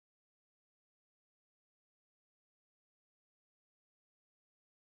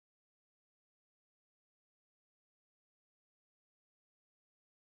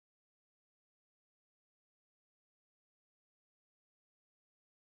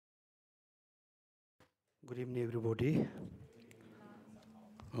Good evening, everybody.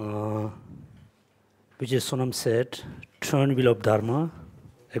 Which is Sonam said, turn wheel of Dharma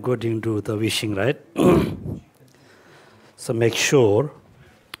according to the wishing, right? So make sure,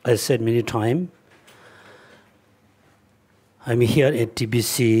 I said many times, I'm here at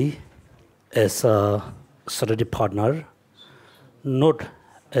TBC as a study partner, not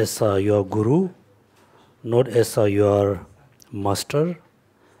as your guru, not as your master.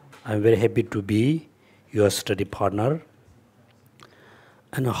 I'm very happy to be your study partner.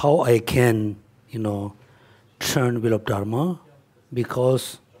 And how I can, turn wheel of Dharma,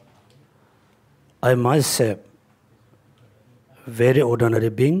 because I myself, very ordinary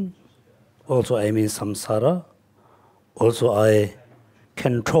being, also I am in samsara, also I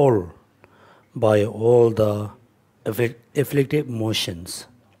control by all the afflictive emotions.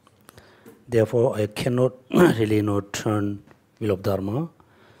 Therefore, I cannot really turn wheel of Dharma.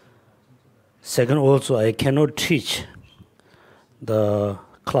 Second, also I cannot teach the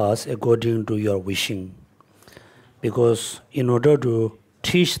class according to your wishing, because in order to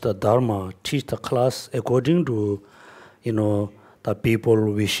teach the Dharma, teach the class according to, the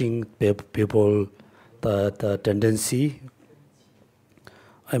people wishing, people, the tendency,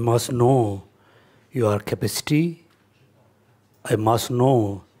 I must know your capacity, I must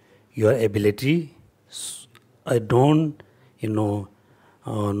know your ability. I don't,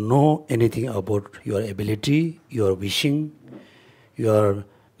 know anything about your ability, your wishing, your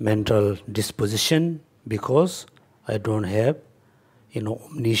mental disposition, because I don't have,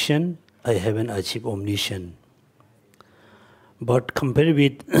 omniscience, I haven't achieved omniscience. But compared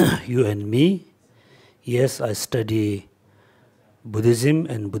with you and me, yes, I study Buddhism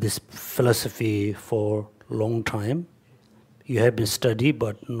and Buddhist philosophy for a long time. You have been studying,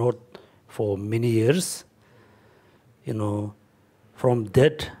 but not for many years. From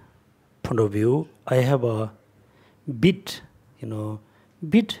that point of view, I have a bit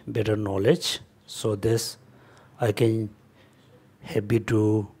better knowledge, so this I can happy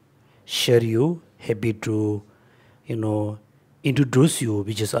to share you, happy to, introduce you,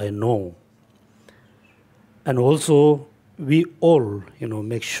 which is I know. And also, we all,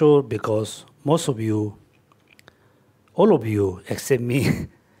 make sure, because most of you, all of you, except me,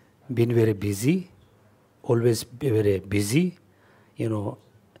 been very busy, always very busy.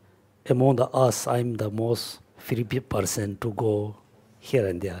 Among us, I'm the most free person to go here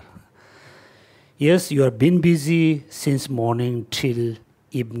and there. Yes, you have been busy since morning till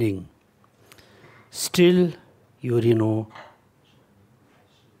evening. Still, you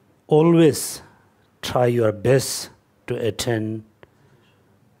always try your best to attend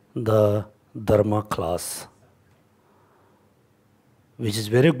the Dharma class, which is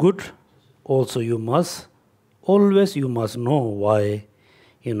very good. Also, you must know why,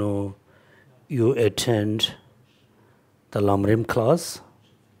 you attend the Lamrim class,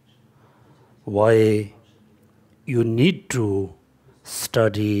 why you need to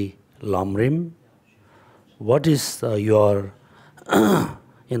study Lamrim, what is your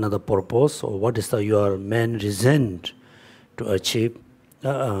the purpose, or what is your main reason to achieve,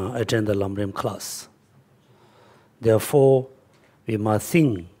 attend the Lamrim class. Therefore, we must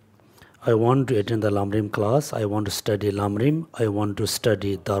think, I want to attend the Lamrim class, I want to study Lamrim, I want to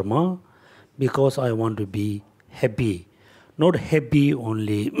study Dharma, because I want to be happy. Not happy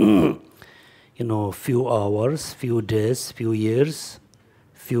only, few hours, few days, few years,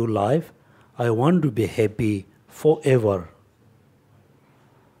 few life. I want to be happy forever.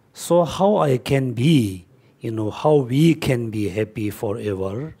 So how I can be, how we can be happy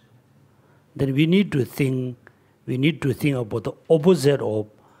forever, then we need to think about the opposite of,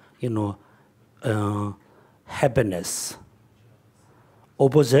 happiness.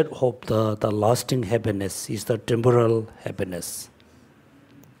 Opposite of the lasting happiness is the temporal happiness.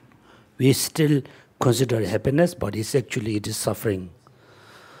 We still consider happiness, but it is suffering.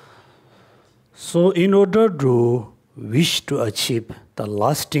 So in order to wish to achieve the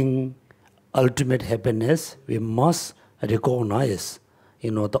lasting ultimate happiness, we must recognize,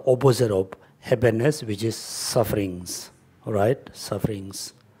 the opposite of happiness, which is sufferings, right?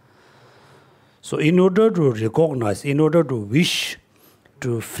 Sufferings. So in order to recognize, in order to wish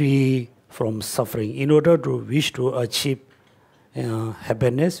to free from suffering, in order to wish to achieve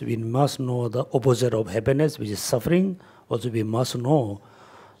happiness, we must know the opposite of happiness, which is suffering. Also, we must know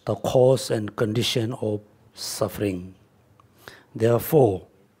the cause and condition of suffering. Therefore,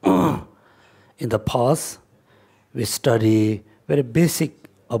 in the past, we study very basic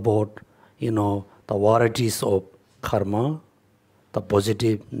about, the varieties of karma, the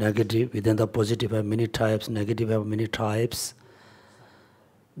positive, negative. Within the positive have many types, negative have many types.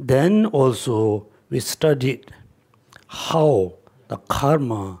 Then also we studied how the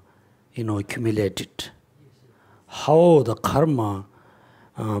karma, accumulated, how the karma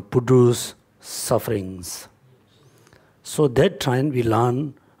produce sufferings. So that time we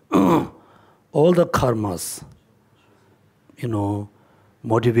learn all the karmas,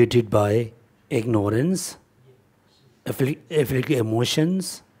 motivated by ignorance, afflictive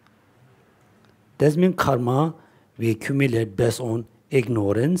emotions. That means karma we accumulate based on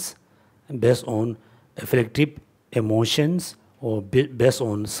ignorance, based on afflictive emotions, or based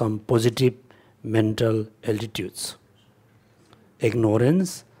on some positive mental attitudes.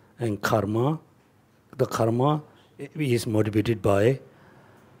 Ignorance and karma, the karma is motivated by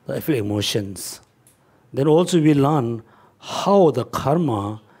the afflictive emotions. Then also we learn how the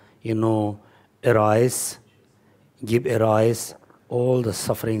karma, arise, give arise all the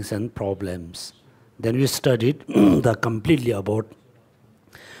sufferings and problems. Then we studied completely about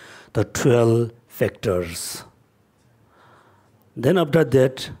the 12 factors. Then after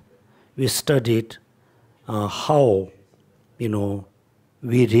that, we studied how, we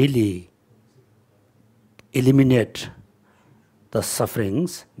really eliminate the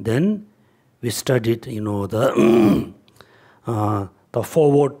sufferings. Then we studied, the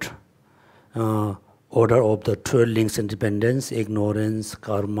forward order of the 12 links independence, ignorance,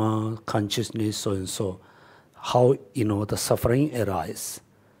 karma, consciousness, so and so. How, the suffering arise.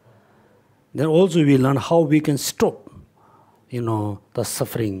 Then also we learn how we can stop, the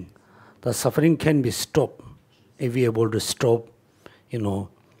suffering. The suffering can be stopped if we are able to stop,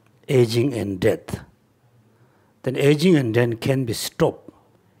 aging and death. Then aging and death can be stopped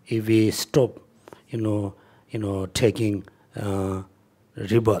if we stop, taking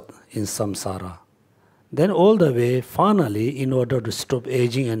rebirth in samsara. Then all the way, finally, in order to stop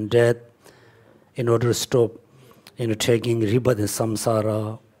aging and death, in order to stop, taking rebirth in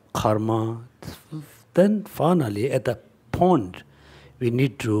samsara, karma, then finally, at the point, we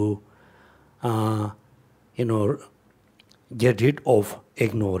need to, get rid of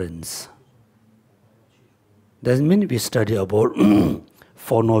ignorance. That means we study about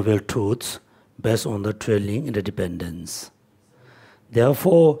 4 noble truths based on the 12 link interdependence.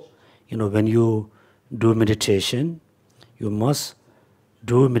 Therefore, when you do meditation, you must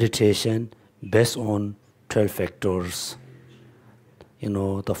do meditation based on 12 factors.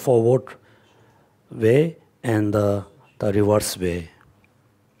 The forward way and the reverse way.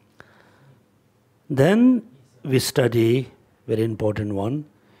 Then we study, very important one,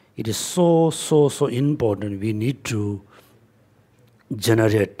 it is so important, we need to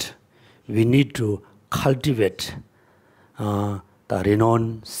generate, we need to cultivate the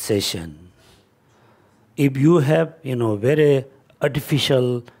renunciation. If you have, very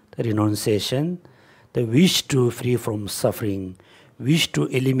artificial renunciation, the wish to free from suffering, wish to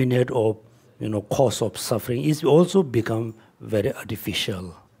eliminate of, cause of suffering is also become very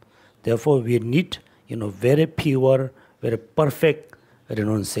artificial. Therefore, we need, very pure, very perfect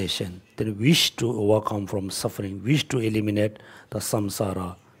renunciation. Then wish to overcome from suffering, wish to eliminate the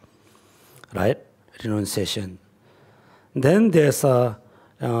samsara, right? Renunciation. Then there's a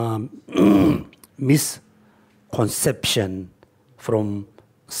misconception from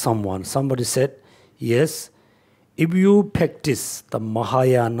someone. Somebody said, yes, if you practice the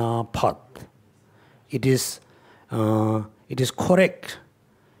Mahayana path, it is correct.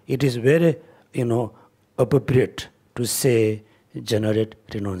 It is very, appropriate to say generate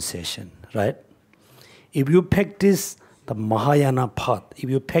renunciation, right? If you practice the Mahayana path, if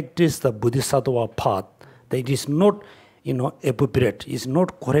you practice the Bodhisattva path, then it is not, appropriate. It's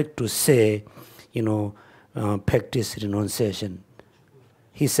not correct to say, practice renunciation.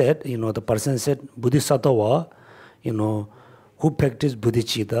 He said, the person said, Bodhisattva, who practice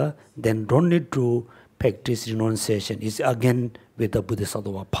bodhicitta, then don't need to practice renunciation. It's again with the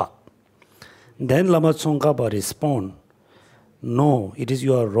Bodhisattva path. Then Lama Tsong-kha-pa respond, no, it is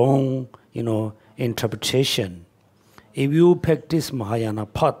your wrong, interpretation. If you practice Mahayana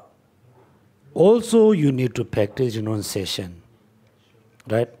path, also you need to practice renunciation,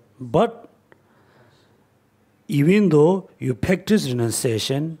 right? But even though you practice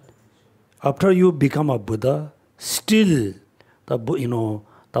renunciation, after you become a Buddha, still the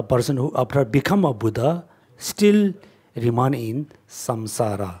person who after become a Buddha still remain in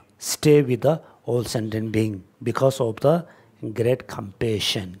samsara, stay with the all sentient being because of the great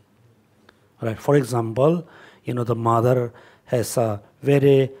compassion. Right? For example, the mother has a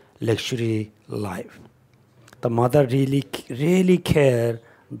very luxury life. The mother really care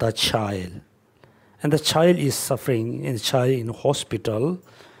the child, and the child is suffering, and the child in hospital.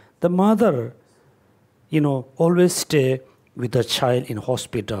 The mother, always stay with the child in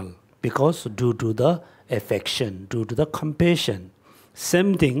hospital. because due to the affection, due to the compassion.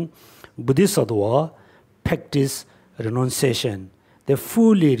 Same thing, Bodhisattva practice renunciation. They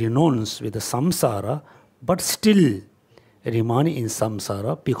fully renounce with the samsara, but still remain in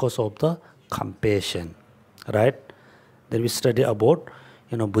samsara because of the compassion, right? Then we study about,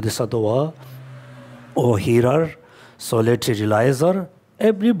 Bodhisattva or hearer, solitary realizer.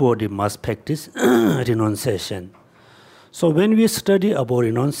 Everybody must practice renunciation. So when we study about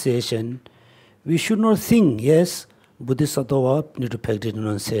renunciation, we should not think, yes, Bodhisattva need to practice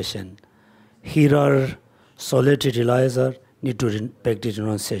renunciation. Hearer, solitary realizer need to practice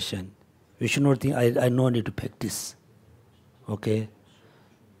renunciation. We should not think, I no need to practice. Okay?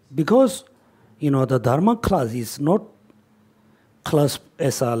 Because, the Dharma class is not class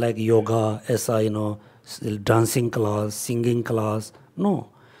as a like yoga, as a, dancing class, singing class. No.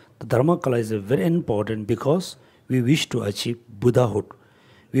 The Dharma class is very important because we wish to achieve Buddhahood.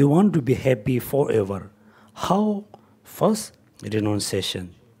 We want to be happy forever. How? First,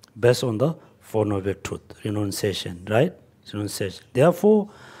 renunciation. Based on the Four Noble Truth. Renunciation, right? Renunciation. Therefore,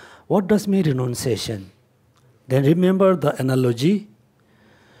 what does mean renunciation? Then remember the analogy.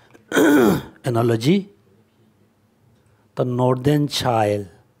 Analogy. The northern child.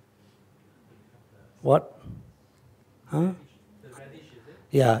 What? Huh?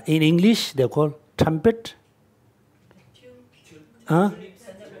 Yeah, in English they call trumpet. Huh?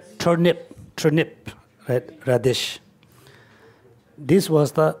 Turnip, right? Radish. This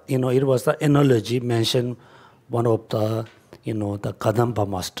was the, it was the analogy mentioned one of the, the Kadampa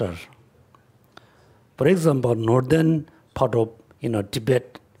master. For example, northern part of,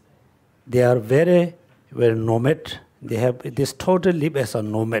 Tibet, they are very, very nomad. They have this total live as a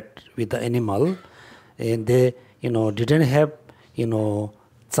nomad with the animal, and they, didn't have,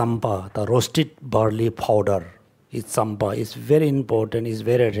 tsampa, the roasted barley powder. It's tsampa. It's very important. It's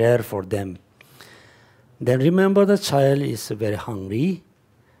very rare for them. Then remember, the child is very hungry.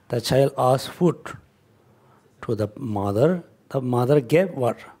 The child asks food to the mother. The mother gave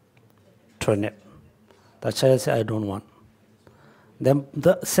what? Turnip. The child said, I don't want. Then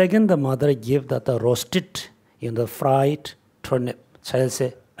the mother gave the roasted, the fried turnip. Child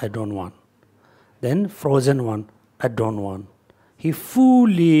said, I don't want. Then frozen one, I don't want. He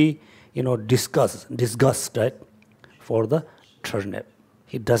fully, disgust, right, for the turnip.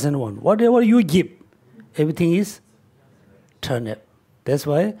 He doesn't want. Whatever you give, everything is turnip. That's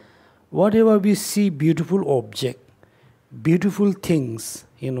why whatever we see, beautiful object, beautiful things,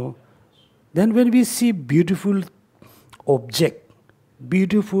 then when we see beautiful object,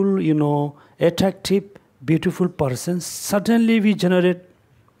 beautiful, attractive, beautiful person, suddenly we generate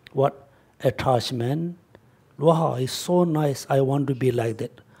what? Attachment. Wow, it's so nice, I want to be like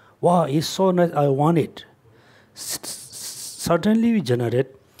that. Wow, it's so nice, I want it. Suddenly we generate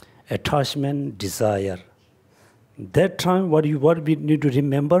attachment, desire. That time, what we need to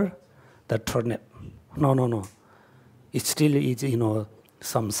remember? The turnip. No. It still is,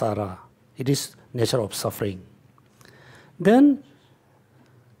 samsara. It is nature of suffering. Then,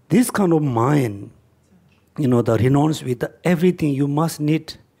 this kind of mind, the renounce with everything you must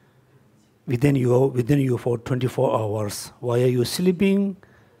need within you for 24 hours. While you sleeping,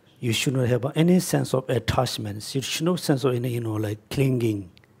 you should not have any sense of attachment. You should not sense of any, like clinging.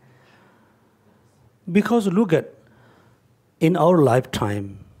 Because look at, in our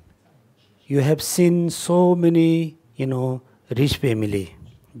lifetime, you have seen so many, rich family.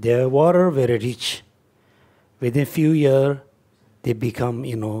 They were very rich. Within a few years, they become,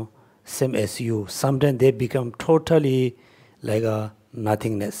 same as you. Sometimes they become totally like a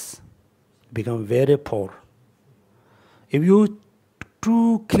nothingness. Become very poor. If you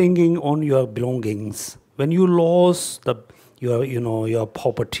too clinging on your belongings, when you lose your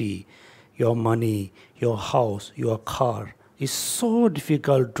property, your money, your house, your car, it's so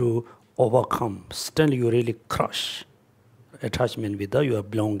difficult to overcome. Still, you really crush attachment with your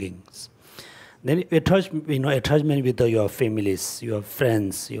belongings. Then attachment with your families, your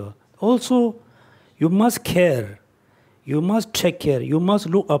friends. Also, you must care. You must take care. You must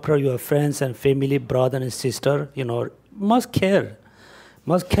look after your friends and family, brother and sister. Must care.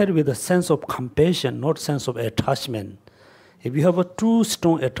 Must care with a sense of compassion, not sense of attachment. If you have a too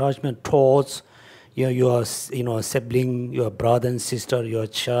strong attachment towards your sibling, your brother and sister, your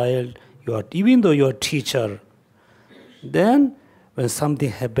child, even though your teacher, then when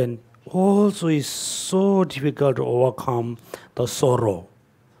something happens, also is so difficult to overcome the sorrow.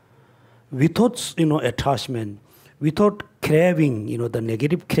 Without attachment, without craving, the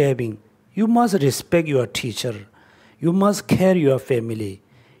negative craving, you must respect your teacher. You must care your family.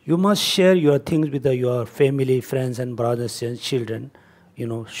 You must share your things with your family, friends, and brothers and children.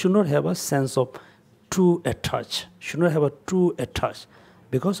 should not have a sense of true attach, should not have a true attach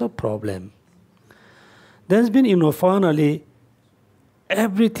because of problem. There's been, finally,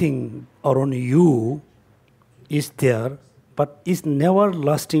 everything around you is there, but it's never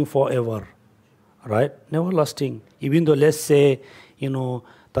lasting forever, right? Never lasting. Even though, let's say, the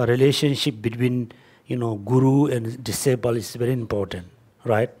relationship between, guru and disciple is very important,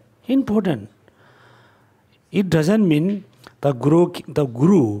 right? Important. It doesn't mean the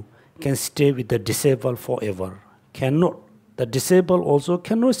guru can stay with the disciple forever. Cannot. The disciple also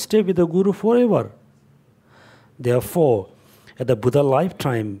cannot stay with the guru forever. Therefore, at the Buddha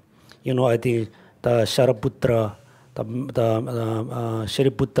lifetime, I think the Shariputra, the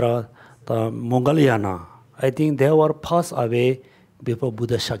Mongalyana, I think they were passed away before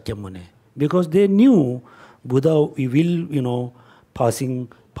Buddha Shakyamuni. Because they knew Buddha will, pass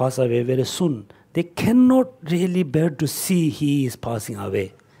away very soon. They cannot really bear to see he is passing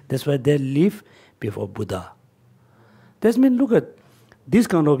away. That's why they live before Buddha. That means, look at this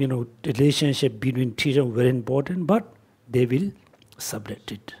kind of, relationship between teacher very important, but they will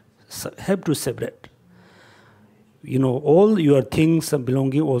separate it. Have to separate. All your things and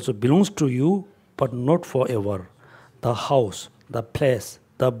belonging also belongs to you, but not forever. The house, the place,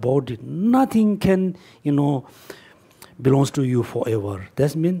 the body, nothing can, belongs to you forever.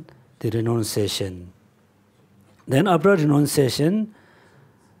 That means the renunciation. Then after renunciation,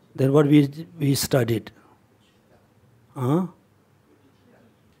 then what we studied? After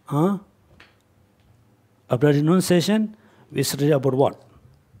renunciation, we studied about what?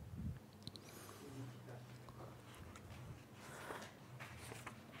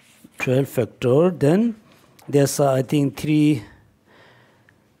 Twelve factor. Then there's I think 3.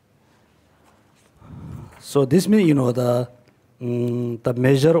 So this means the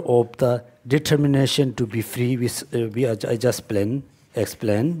measure of the determination to be free. I just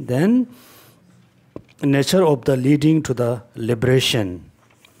explained. Then nature of the leading to the liberation.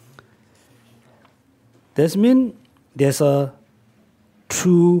 This means there's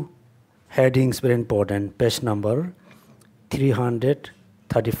 2 headings very important. Page number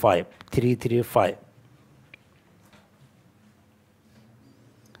 335. 335.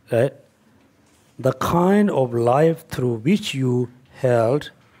 Right? The kind of life through which you held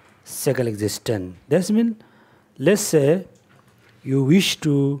second existence. That means, let's say, you wish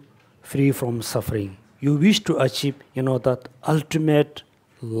to free from suffering. You wish to achieve, that ultimate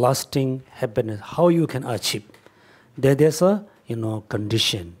lasting happiness. How you can achieve? There's a,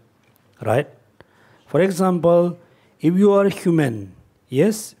 condition, right? For example, if you are human,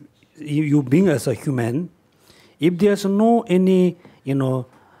 yes, you being as a human, if there's no any,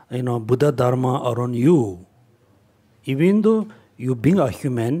 Buddha Dharma around you, even though you being a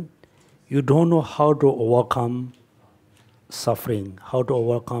human, you don't know how to overcome suffering, how to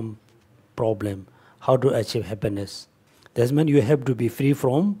overcome problem, how to achieve happiness. That means you have to be free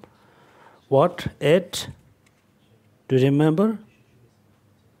from what? Do you remember?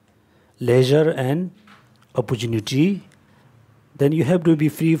 Leisure and opportunity. Then you have to be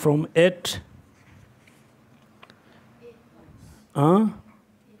free from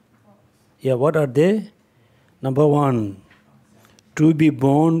Yeah, what are they? Number 1, to be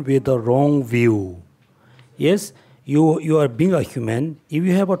born with the wrong view. Yes, you are being a human. If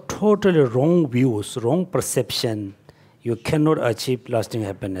you have a totally wrong views, wrong perception, you cannot achieve lasting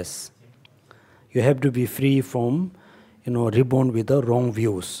happiness. You have to be free from, reborn with the wrong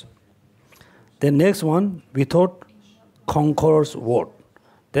views. The next one, without conqueror's word.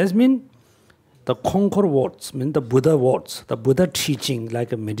 That means the conquer words, mean the Buddha words, the Buddha teaching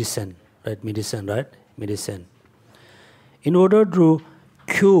like a medicine, right? Medicine. In order to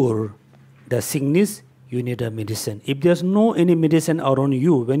cure the sickness, you need a medicine. If there's no any medicine around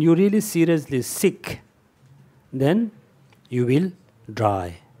you, when you're really seriously sick, then you will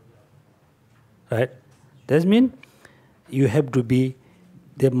die, right? That means you have to be,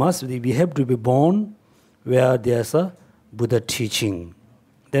 we have to be born where there's a Buddha teaching.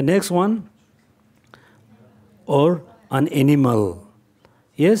 The next one, or an animal.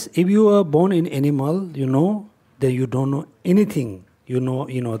 Yes, if you are born in animal, then you don't know anything. You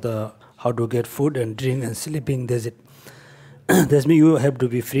know the how to get food and drink and sleeping. That's it. That means you have to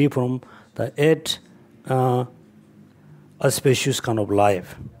be free from the auspicious kind of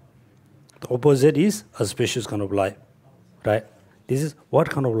life. The opposite is auspicious kind of life, right? This is what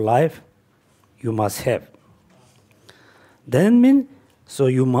kind of life you must have. Then means, so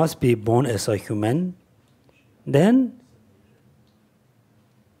you must be born as a human. Then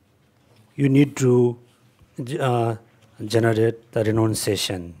you need to generate the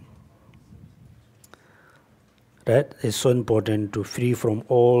renunciation. right? It's so important to free from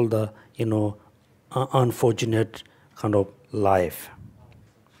all the, unfortunate kind of life.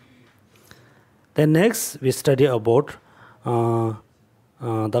 Then next, we study about the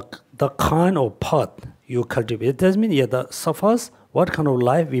kind of path you cultivate. It does mean, first, what kind of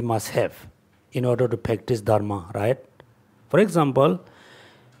life we must have in order to practice Dharma, right? For example,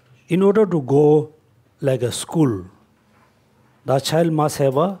 in order to go like a school, the child must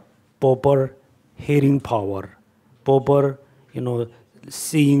have a proper hearing power, proper,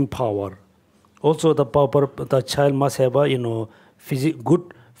 seeing power. Also, the child must have a,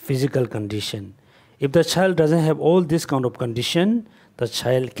 good physical condition. If the child doesn't have all this kind of condition, the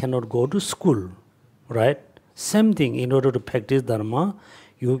child cannot go to school, right? Same thing, in order to practice Dharma,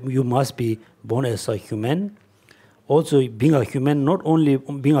 you must be born as a human. Also, being a human, not only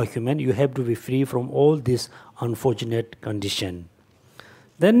being a human, you have to be free from all this unfortunate condition.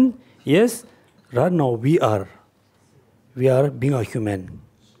 Then, yes, right now we are being a human,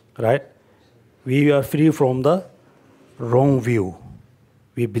 right? We are free from the wrong view.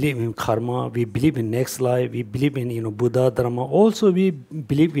 We believe in karma, we believe in next life, we believe in Buddha, Dharma. Also, we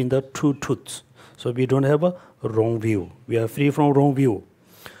believe in the true truths. So we don't have a wrong view. We are free from wrong view.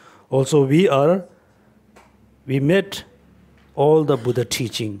 Also, we met all the Buddha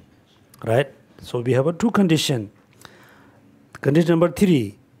teaching, right? So we have a two condition. Condition number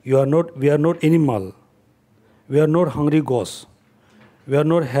 3, we are not animal. We are not hungry ghosts. We are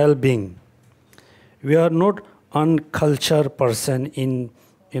not hell being. We are not uncultured person in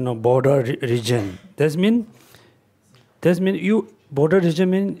border region. That mean border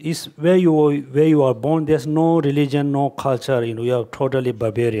region is where you are born. There's no religion, no culture. You are totally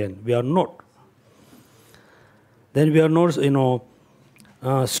barbarian. We are not. Then we are not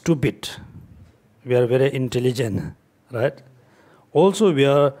stupid. We are very intelligent, right? Also, we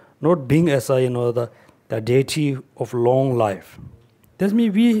are not being as the deity of long life. That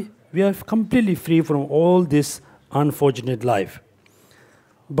means we are completely free from all this unfortunate life.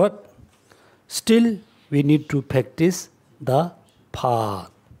 But still, we need to practice the path.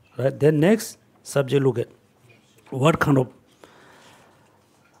 Right? Then next subject, look at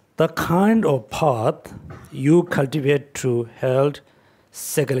the kind of path you cultivate to health,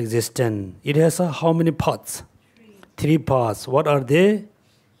 secular existence. It has how many paths? 3 paths. What are they?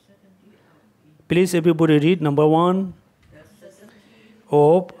 Please, everybody read. Number 1,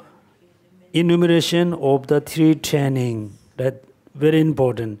 of enumeration of the 3 training. That very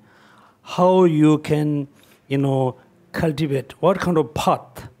important. How you can, cultivate. What kind of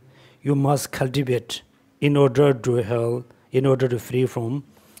path you must cultivate in order to help, in order to free from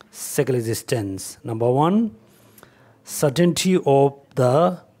secular existence. Number 1, certainty of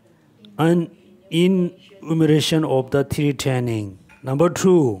the enumeration of the 3 training. Number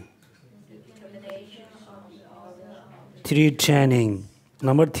 2, 3 training.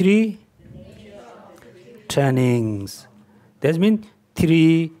 Number 3, trainings. That means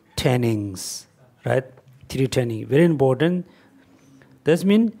 3 trainings, right? 3 training, very important. That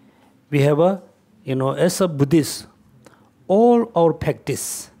means we have as a Buddhist, all our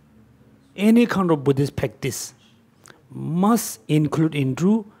practice, any kind of Buddhist practice, must include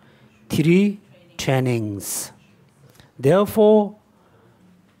into 3 trainings. Therefore,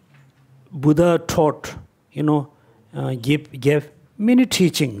 Buddha taught, gave many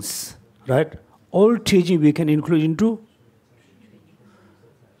teachings, right? All teaching we can include into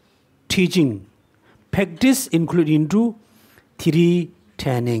teaching. Practice include into 3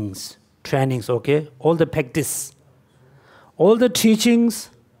 trainings. Trainings, okay? All the practice, all the teachings,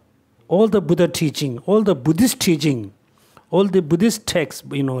 all the Buddha teaching, all the Buddhist teaching, all the Buddhist texts,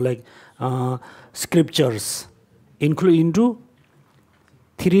 like scriptures, include into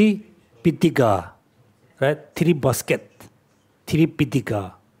 3 pitaka, right? 3 basket, 3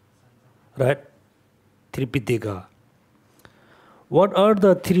 pitaka, right? 3 pitaka. What are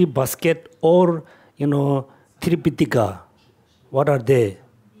the 3 basket or 3 pitaka? What are they?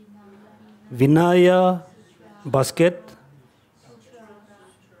 Vinaya basket,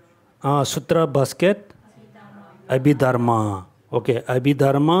 Sutra basket, Abhidharma. Okay,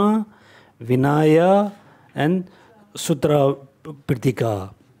 Abhidharma, Vinaya, and Sutra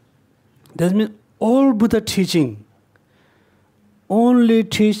Pitaka. That means all Buddha teaching only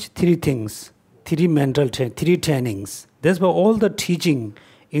teach 3 things, 3 mental 3 trainings. That's why all the teaching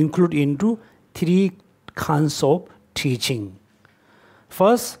include into 3 kinds of teaching.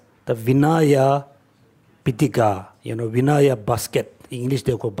 First, the Vinaya Pitaka, Vinaya basket. In English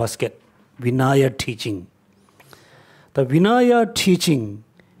they call basket. Vinaya teaching. The Vinaya teaching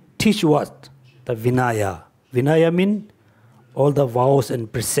teach what? The Vinaya. Vinaya means all the vows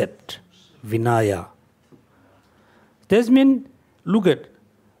and precept. Vinaya. That means, look at,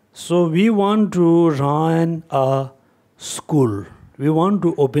 so we want to run a school. We want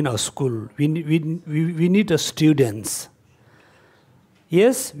to open a school. We need students.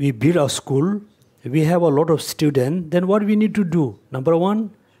 Yes, we build a school. We have a lot of students. Then what we need to do? Number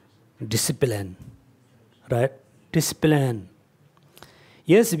one, discipline. Right? Discipline.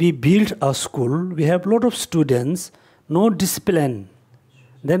 Yes, we build a school. We have a lot of students. No discipline.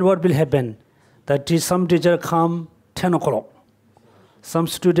 Then what will happen? That some teacher come 10 o'clock. Some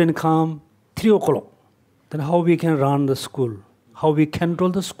student come 3 o'clock. Then how we can run the school? How we control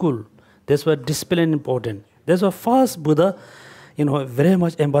the school? That's why discipline important. That's why first Buddha, very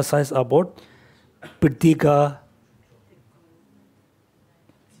much emphasize about Prittika,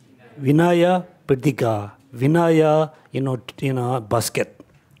 Vinaya, Prittika. Vinaya, basket.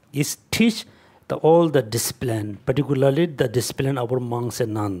 Is teach all the discipline, particularly the discipline of our monks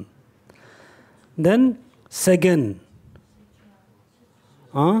and nuns. Then second,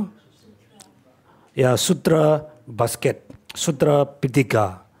 Sutra basket, Sutra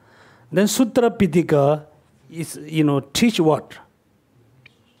Pitaka. Then Sutra Pitaka is, teach what?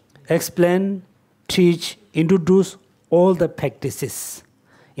 Explain, teach, introduce all the practices.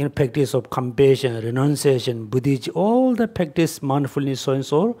 Practice of compassion, renunciation, Buddhism, all the practice, mindfulness, so and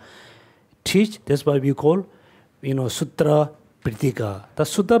so. Teach, that's why we call, Sutra Pitaka. The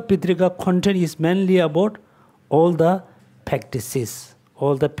Sutra Pitaka content is mainly about all the practices.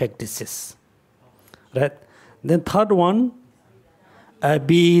 Right? Then third one,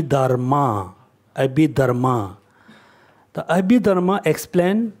 Abhidharma. The Abhidharma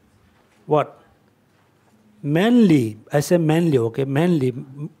explain what? Mainly, I say mainly, okay, mainly,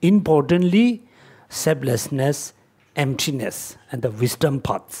 importantly, selflessness, emptiness, and the wisdom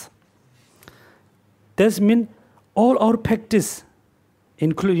paths. That means all our practice,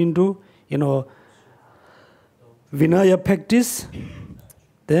 including Vinaya practice,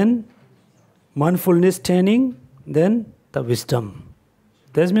 then mindfulness training, then the wisdom.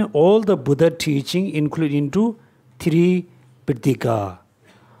 That means all the Buddha teaching include into three Pitaka.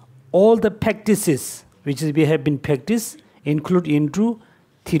 All the practices which we have been practiced include into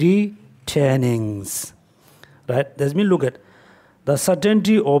three trainings. Right? That means look at the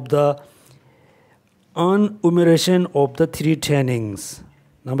certainty of the enumeration of the three trainings.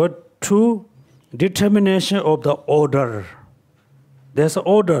 Number two, determination of the order. There's an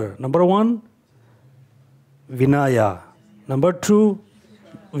order. Number one, Vinaya. Number two,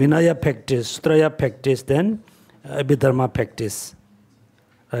 Vinaya practice, Sutraya practice, then Abhidharma practice.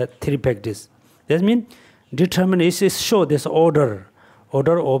 Three practice. That means determination is show this order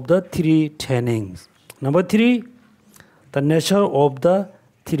of the three trainings. Number three, the nature of the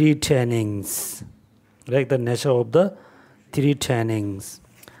three trainings. Like the nature of the three trainings.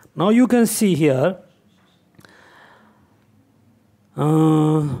 Now you can see here,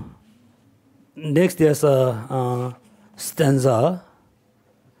 next there's a stanza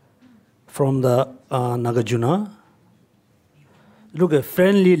from the Nagarjuna. Look at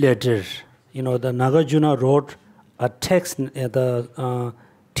friendly letter. The Nagarjuna wrote a text, the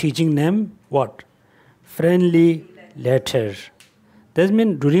teaching name, what? Friendly letter. That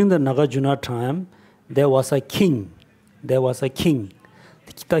means during the Nagarjuna time, there was a king.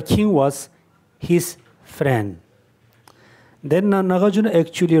 The king was his friend. Then Nagarjuna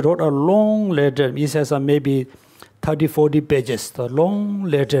actually wrote a long letter. He says maybe 30-40 pages, a long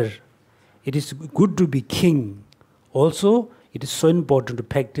letter. It is good to be king. Also, it is so important to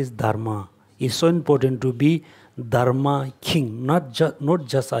practice Dharma. It's so important to be Dharma king, not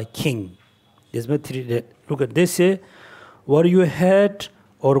just a king. This my three. Look at this. Say, were you hat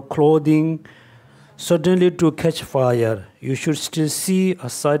or clothing certainly to catch fire, you should still see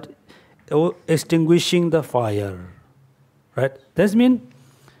aside extinguishing the fire. Right? That means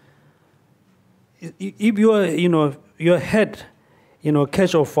if you are, your head,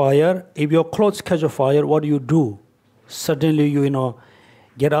 catch a fire, if your clothes catch a fire, what do you do? Suddenly you,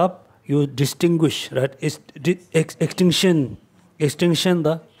 get up, you distinguish, right? Extinction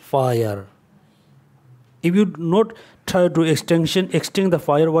the fire. If you not try to extinct the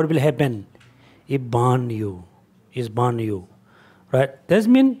fire, what will happen? It burn you. Right? That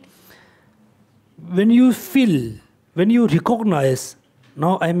means when you feel, when you recognize,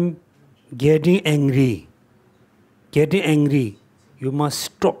 now I'm getting angry, you must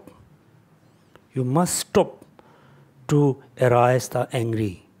stop. You must stop to arise the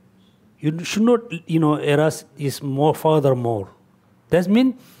angry. You should not, arise is more furthermore. That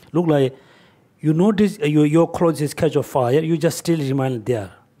means, look like, you notice your clothes is catch of fire, you just still remain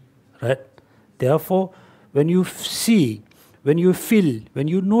there. Right? Therefore, when you see, when you feel, when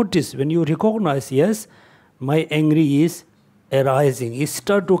you notice, when you recognize, yes, my angry is arising. It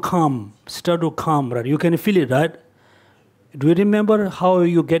start to calm, right? You can feel it, right? Do you remember how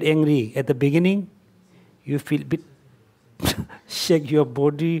you get angry at the beginning? You feel a bit, shake your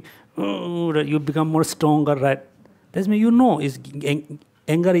body, you become more stronger, right? That's mean you know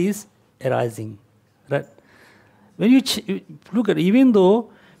anger is arising, right? When you look at, even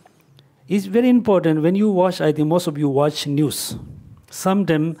though it's very important when you watch, I think most of you watch news.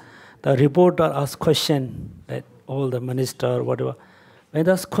 Sometimes the reporter asks question, right? All the minister, whatever. When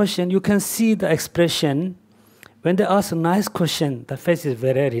they ask question, you can see the expression. When they ask a nice question, the face is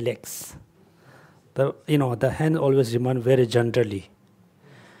very relaxed. The hand always remain very gently.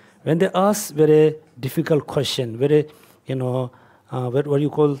 When they ask very difficult question, very, what you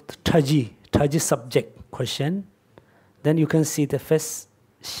call touchy subject question, then you can see the face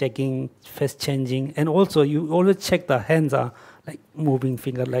shaking, face changing, and also you always check the hands are like moving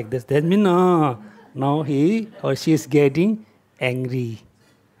finger like this. That means now he or she is getting angry.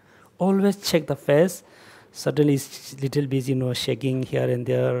 Always check the face. Suddenly it's little bit, shaking here and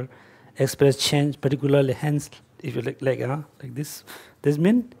there. Express change, particularly hands. If you like this, this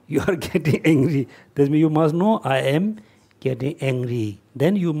means you are getting angry. This means you must know I am getting angry.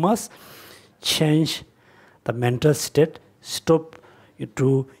 Then you must change the mental state. Stop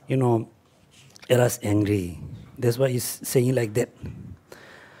to arise angry. That's why he's saying like that.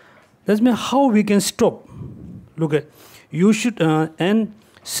 That means how we can stop. Look at, you should and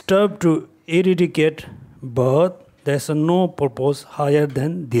stop to eradicate birth. There's no purpose higher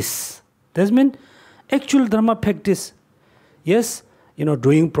than this. That means actual dharma practice. Yes,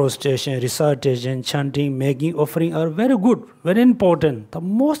 doing prostration, recitation, chanting, making, offering are very good, very important. The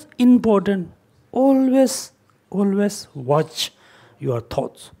most important, always watch your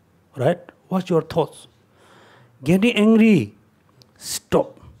thoughts, right? Watch your thoughts. Getting angry,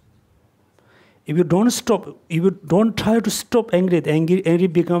 stop. If you don't stop, if you don't try to stop angry, the angry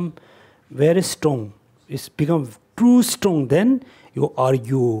become very strong. It's become too strong. Then you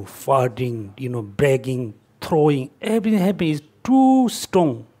argue, fighting, bragging, throwing, everything happening is too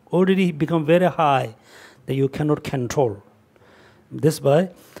strong. Already become very high that you cannot control. That's why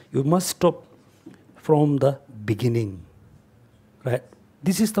you must stop from the beginning, right?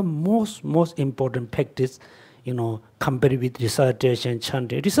 This is the most important practice, compared with recitation,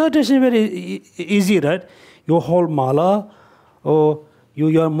 chanting. Recitation is very easy, right? You hold mala, or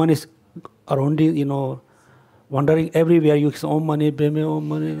your mind is around it, wandering everywhere. You say, Om Mani Padme, Om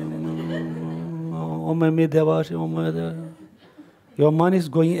Mani, Om Mani Devas, Om Mani. Your mind is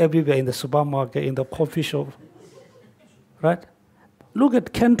going everywhere, in the supermarket, in the coffee shop, right? Look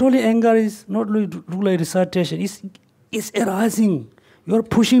at controlling anger is not like recitation. It's arising. You are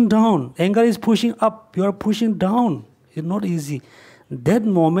pushing down. Anger is pushing up. You are pushing down. It's not easy. That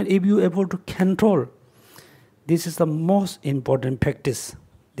moment, if you are able to control, this is the most important practice.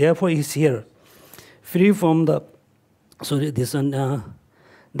 Therefore, it's here. Free from the, this one,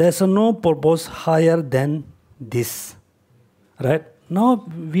 there's no purpose higher than this. Right? Now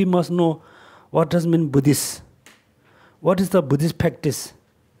we must know what does mean Buddhist. What is the Buddhist practice?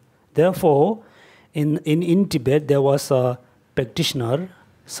 Therefore, in Tibet, there was a practitioner.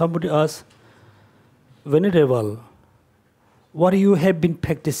 Somebody asked, Venerable, what you have been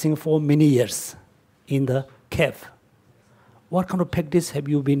practicing for many years in the cave? What kind of practice have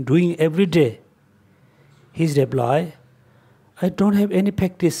you been doing every day? His reply, I don't have any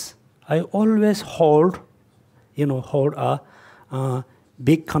practice. I always hold a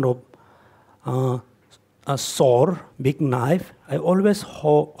big kind of a sword, big knife. I always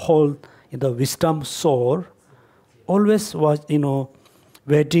hold the wisdom sword. Always was,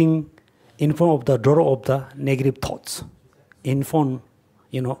 waiting in front of the door of the negative thoughts. In front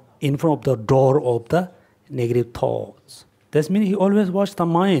of the door of the negative thoughts. That means he always watched the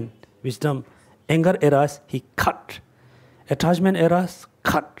mind, wisdom. Anger arises, he cut. Attachment arises,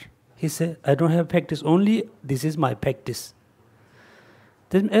 cut. He said, I don't have practice, only this is my practice.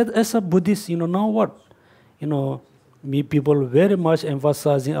 Then as a Buddhist, now what? Me people very much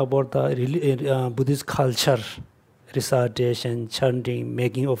emphasizing about the Buddhist culture. Recitation, chanting,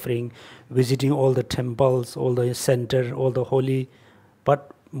 making offering, visiting all the temples, all the center, all the holy.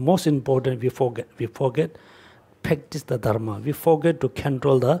 But most important, we forget practice the dharma. We forget to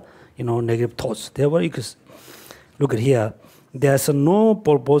control the negative thoughts. Therefore, look at here. There's no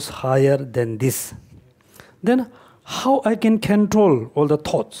purpose higher than this. Then how I can control all the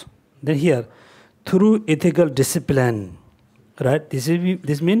thoughts? Then here, through ethical discipline, right? This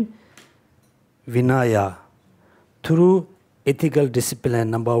means vinaya. Through ethical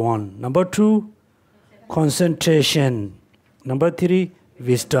discipline, number one. Number two, concentration. Number three,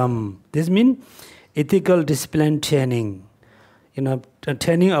 wisdom. This means ethical discipline training,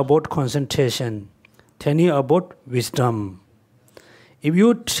 training about concentration, training about wisdom. If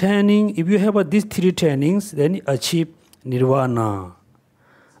you have these three trainings, then you achieve nirvana,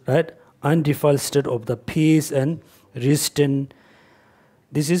 right? Undefiled state of the peace and restraint.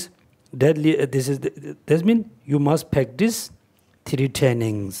 This is deadly. That means you must practice three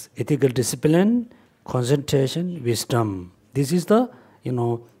trainings: ethical discipline, concentration, wisdom. This is the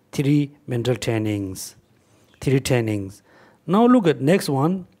three mental trainings. Three trainings. Now look at next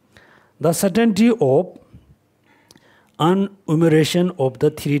one: the certainty of enumeration of the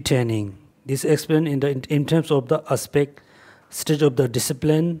three training. This is explained in terms of the aspect, stage of the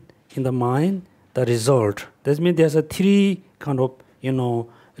discipline in the mind, the result. That means there's a three kind of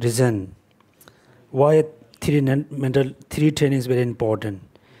reason why three training is very important.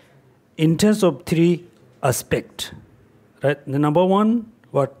 In terms of three aspect, right? The number one,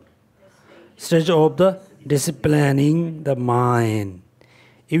 what? Stage of the disciplining the mind.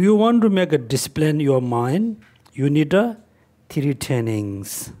 If you want to make a discipline your mind, you need three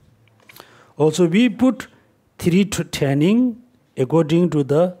trainings. Also, we put three training according to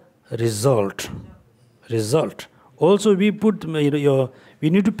the result. Also, we put we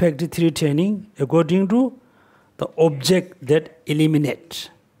need to practice three training according to the object that eliminates.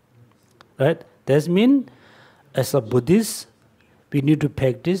 Right? That means, as a Buddhist, we need to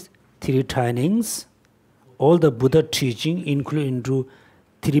practice three trainings. All the Buddha teaching include into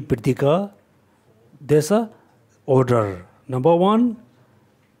three pratika. There's a order. Number one,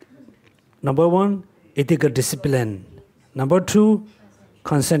 ethical discipline. Number two,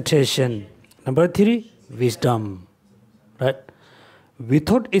 concentration. Number three, wisdom. Right?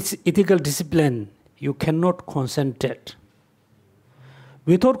 Without its ethical discipline, you cannot concentrate.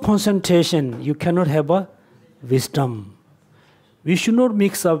 Without concentration, you cannot have a wisdom. We should not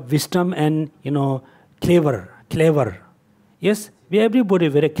mix up wisdom and clever. Yes, everybody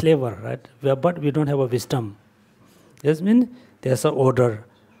very clever, right? But we don't have a wisdom. That means there's an order: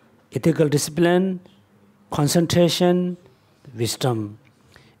 ethical discipline, concentration, wisdom.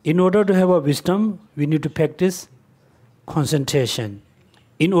 In order to have a wisdom, we need to practice concentration.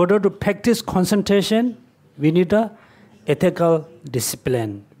 In order to practice concentration, we need a ethical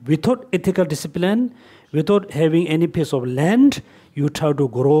discipline. Without ethical discipline, without having any piece of land, you try to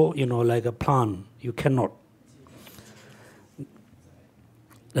grow, like a plant. You cannot.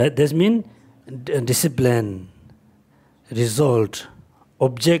 That means discipline, result,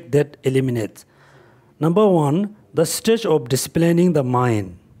 object that eliminates. Number one, the stage of disciplining the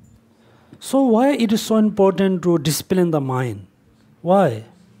mind. So why it is so important to discipline the mind? Why?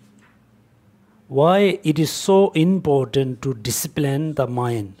 Why it is so important to discipline the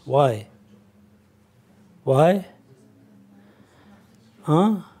mind? Why? Why?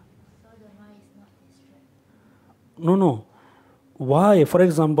 Huh? No. Why? For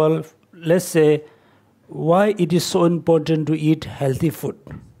example, let's say, why it is so important to eat healthy food?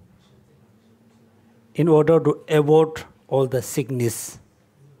 In order to avoid all the sickness,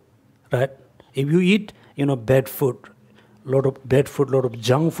 right? If you eat, bad food, lot of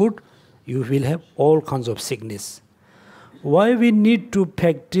junk food, you will have all kinds of sickness. Why we need to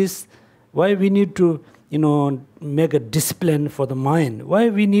practice? Why we need to, make a discipline for the mind? Why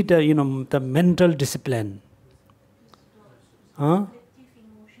we need, the mental discipline? Huh?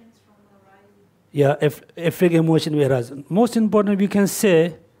 Yeah, affect emotion will arise. Most important, we can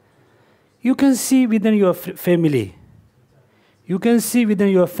say, you can see within your family. You can see within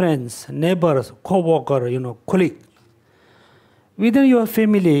your friends, neighbors, co-worker, colleague. Within your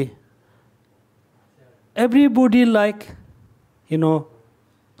family, everybody like,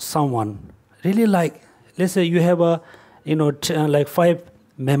 someone. Really like. Let's say you have like 5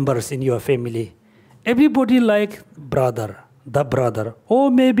 members in your family. Everybody like the brother.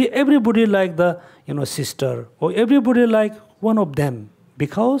 Or maybe everybody like the, sister. Or everybody like one of them.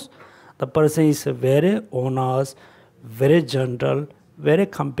 Because the person is very honest, very gentle, very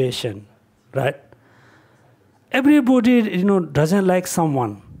compassionate, right? Everybody, doesn't like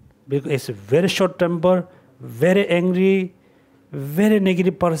someone because it's a very short temper, very angry, very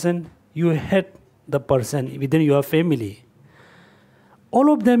negative person. You hate the person within your family.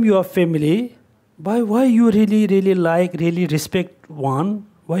 All of them your family. Why you really like, really respect one?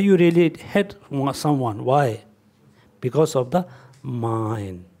 Why you really hate someone? Why? Because of the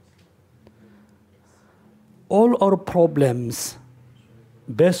mind. All our problems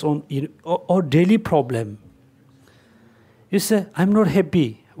based on our daily problem. You say, I'm not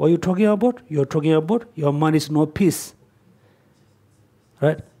happy. What are you talking about? You're talking about your mind is no peace.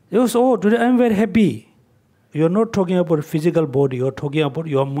 Right? You say, oh, today I'm very happy. you're not talking about physical body, you're talking about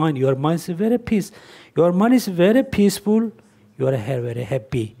your mind. Your mind is very peace. Your mind is very peaceful, you are very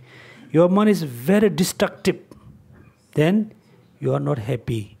happy. Your mind is very destructive, then you are not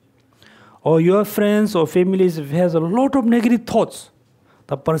happy. Or your friends or families has a lot of negative thoughts.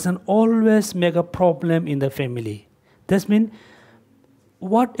 The person always make a problem in the family. That means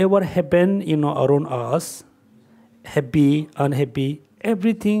whatever happen, around us, happy, unhappy,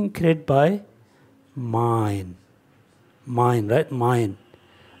 everything created by mind. Mind, right? Mind.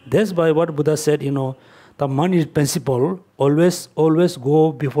 That's why what Buddha said, the mind is principle, always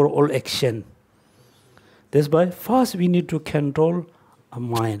go before all action. That's why first we need to control our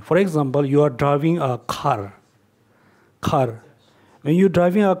mind. For example, you are driving a car. When you're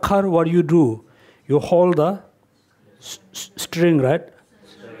driving a car, what you do? You hold the steering, right?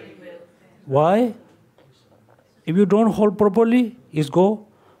 Why? If you don't hold properly, it's go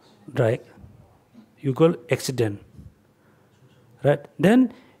drag. You go accident. Right?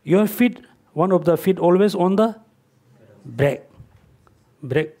 Then your feet, one of the feet always on the brake.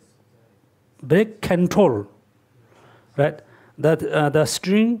 Brake control. Right? That the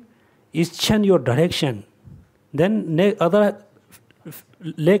steering is change your direction. Then other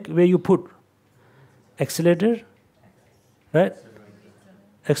leg where you put accelerator, right?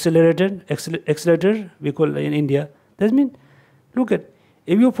 Accelerator, we call in India. That means, look at,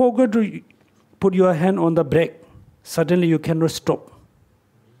 if you forget to put your hand on the brake, suddenly you cannot stop.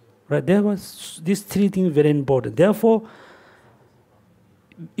 Right? There was these three things very important. Therefore,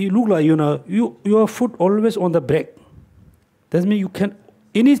 you look like your foot always on the brake. That means you can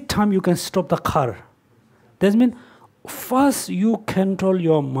any time you can stop the car. That means first you control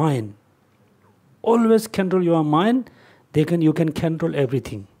your mind. Always control your mind. You can control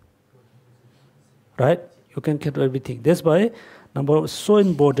everything. Right? You can control everything. That's why number one, so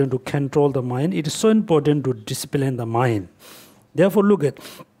important to control the mind. It is so important to discipline the mind. Therefore, look at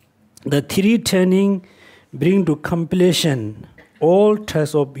the three training bring to completion all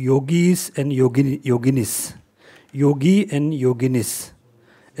types of yogis and yoginis. Yogi and yoginis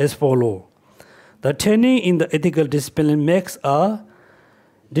as follow. The training in the ethical discipline makes a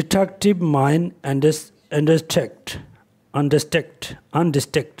destructive mind undistract,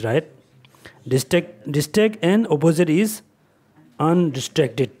 right? Distract and opposite is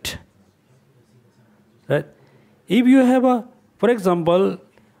undistracted. Right? If you have for example,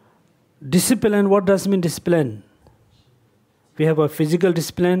 discipline, what does mean discipline? We have a physical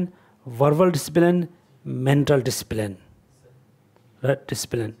discipline, verbal discipline, mental discipline. Right?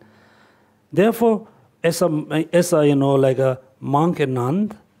 Discipline. Therefore, as a like a monk and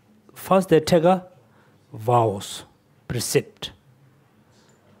nun, first they take a vows, precept.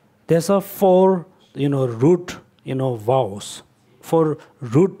 There's a four, root, vows, for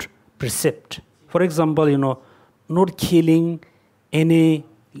root precept. For example, not killing any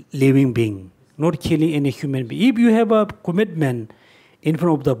living being, not killing any human being. If you have a commitment in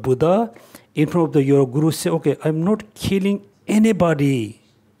front of the Buddha, in front of your Guru, say, okay, I'm not killing anybody.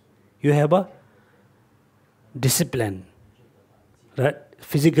 You have a discipline, right?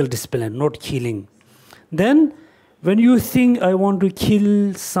 Physical discipline, not killing. Then, when you think I want to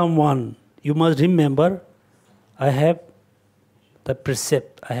kill someone, you must remember, I have the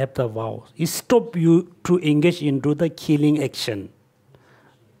precept, I have the vows. It stops you to engage into the killing action,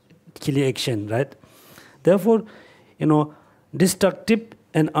 right? Therefore, destructive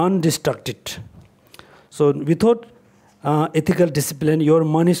and undestructed. So, without ethical discipline, your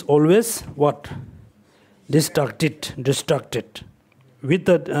mind is always what? Distracted. With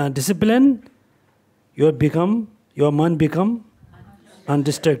the discipline, your mind become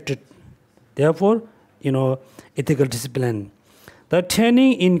undistracted. Therefore, ethical discipline. The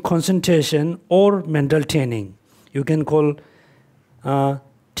training in concentration or mental training, you can call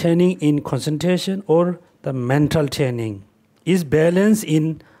training in concentration or the mental training, is balance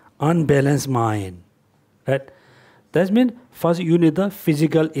in unbalanced mind. Right? That means first you need the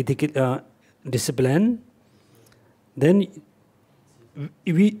physical ethical discipline. Then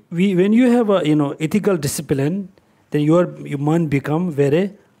when you have ethical discipline, then your mind become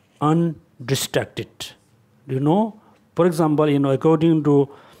very undistracted. For example, according to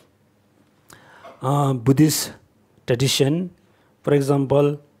Buddhist tradition, for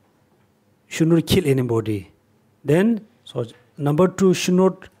example, should not kill anybody. Then, so number two, should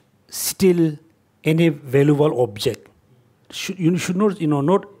not steal any valuable object. You should not,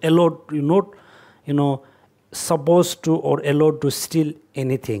 not allowed, not, supposed to or allowed to steal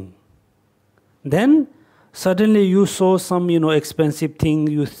anything. Then suddenly you saw some, expensive thing,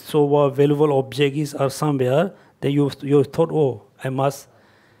 you saw a valuable object is or somewhere, then you thought, oh, I must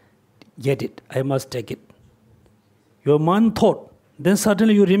get it, I must take it. your mind thought. Then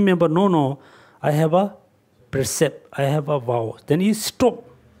suddenly you remember, no, I have a precept, I have a vow. Then you stop,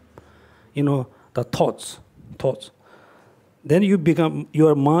 the thoughts. Then you become,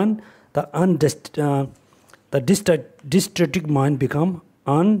 your mind, the distracted mind become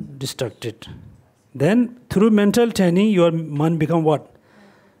undistracted. Then through mental training, your mind become what?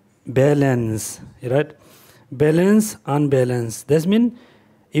 Balance, right? Balance, unbalance. That means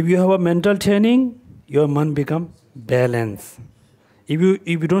if you have a mental training, your mind become balance. If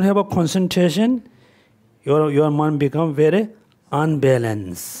you don't have a concentration, your mind become very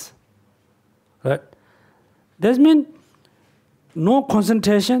unbalanced, right? That means no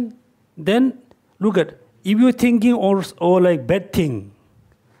concentration. Then look at, if you're thinking or like bad thing,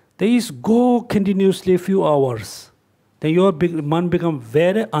 then is go continuously few hours. Then your mind become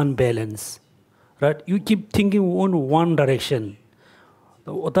very unbalanced, right? You keep thinking on one direction.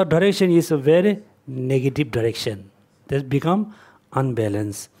 That direction is a very negative direction. That become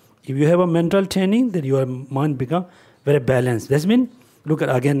unbalanced. If you have a mental training, then your mind become very balanced. That means, look at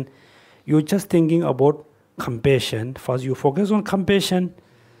again, you're just thinking about compassion. First, you focus on compassion.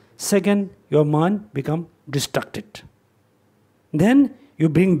 Second, your mind become distracted. Then you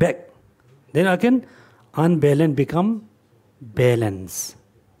bring back. Then again, unbalanced become balance.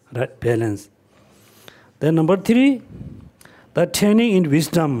 Right? Balance. Then number 3, the training in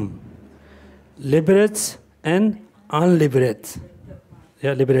wisdom liberates and unliberates.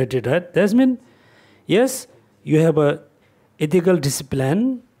 Yeah, liberated, right? That means, yes, you have a ethical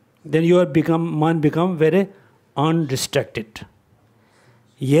discipline, then your mind become very undistracted.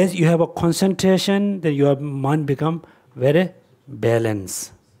 Yes, you have a concentration, then your mind become very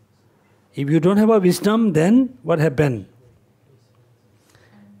balanced. If you don't have a wisdom, then what happen?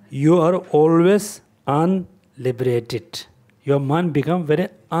 You are always unliberated. Your mind become very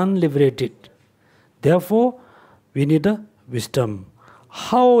unliberated. Therefore, we need a wisdom.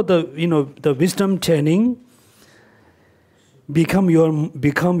 How the wisdom training become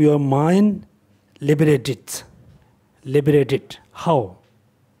your mind liberated? How?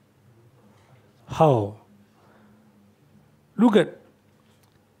 Look at,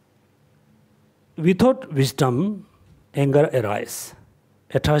 without wisdom, anger arises,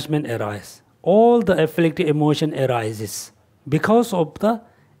 attachment arises, all the afflictive emotion arises because of the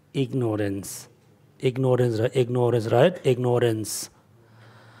ignorance. Ignorance.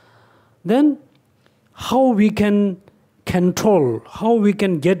 Then how we can control, how we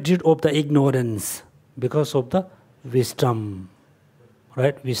can get rid of the ignorance? Because of the wisdom,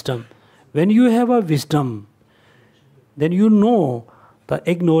 right? Wisdom. When you have a wisdom, then you know the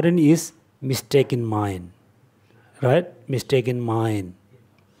ignorance is mistaken mind, right? Mistaken mind.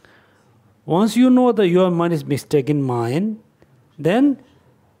 Once you know that your mind is mistaken mind, then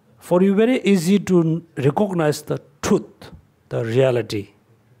for you very easy to recognize the truth, the reality.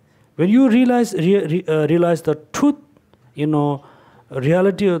 When you realize the truth,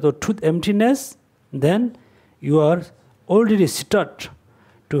 reality of the truth, emptiness, then you are already start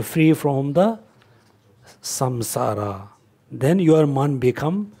to free from the samsara. Then your mind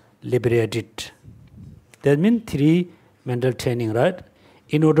become liberated. That means 3 mental training, right?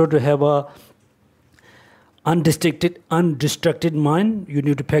 In order to have a undistracted mind, you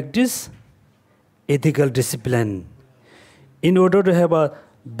need to practice ethical discipline. In order to have a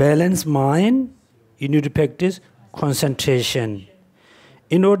balanced mind, you need to practice concentration.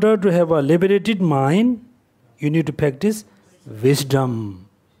 In order to have a liberated mind, you need to practice wisdom.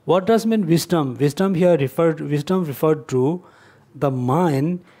 What does mean wisdom? Wisdom referred to the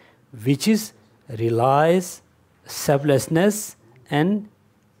mind which is realize selflessness and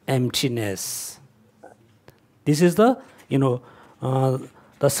emptiness. This is the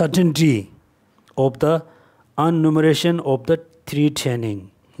certainty of the enumeration of the 3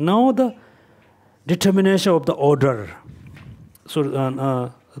 training. Now the determination of the order. So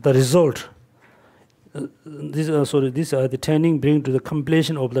the result. These are the training bring to the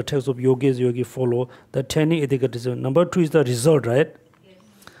completion of the text of yogi follow the training ethical discipline. Number 2 is the result, right? Yes.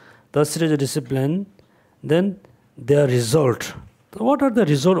 Thus is the discipline. Then their result. What are the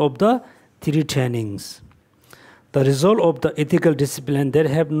result of the 3 trainings? The result of the ethical discipline that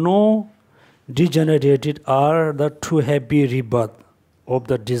have no degenerated are the true happy rebirth of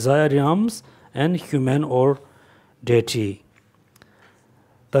the desire realms and human or deity.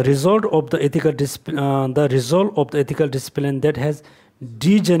 The result of the ethical discipline, that has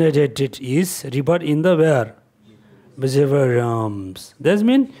degenerated is rebirth in the where? Visible realms. That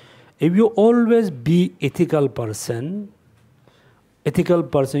means if you always be ethical person,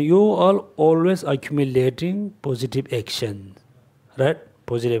 you are always accumulating positive action, right?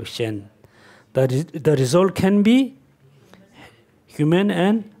 Positive action. The result can be human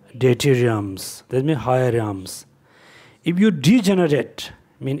and deity realms. That means higher realms. If you degenerate,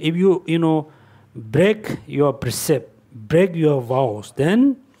 I mean, if you break your precept, break your vows,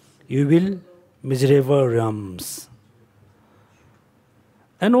 then you will miserable realms.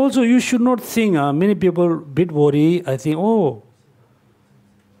 And also, you should not think. Many people bit worry. I think, oh,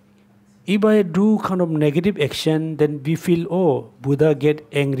 if I do kind of negative action, then we feel, oh, Buddha get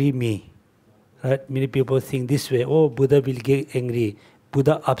angry me. Right? Many people think this way. Oh, Buddha will get angry.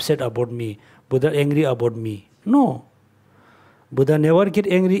 Buddha upset about me. Buddha angry about me. No. Buddha never get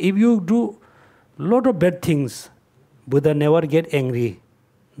angry. If you do lot of bad things, Buddha never get angry.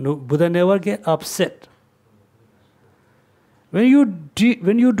 No, Buddha never get upset. When you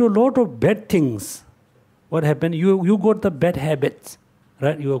do a lot of bad things, what happens? You got the bad habits,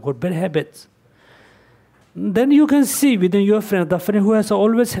 right? You got bad habits. Then you can see within your friend, the friend who has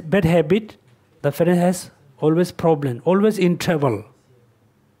always bad habit, the friend has always problem, always in trouble.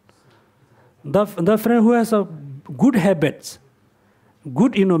 The friend who has a good habits,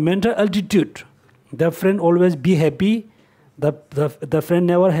 good mental attitude, the friend always be happy. The friend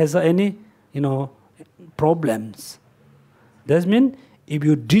never has any problems. That means if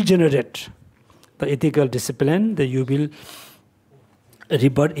you degenerate the ethical discipline, then you will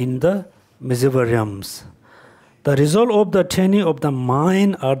rebirth in the miserable realms. The result of the training of the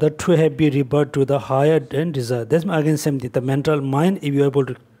mind are the too heavy rebirth to the higher and desire. That's again same thing. The mental mind, if you are able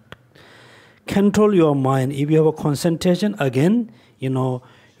to control your mind, if you have a concentration, again,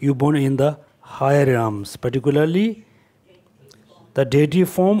 you born in the higher realms. Particularly, the deity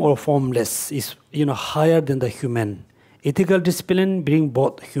form or formless is higher than the human. Ethical discipline bring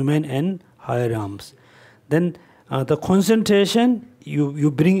both human and higher realms. Then the concentration you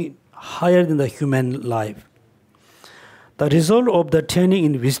bring higher than the human life. The result of the training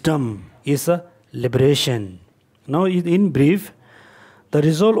in wisdom is a liberation. Now, in brief, the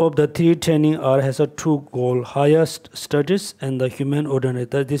result of the three training has a two goal: highest status and the human ordinary.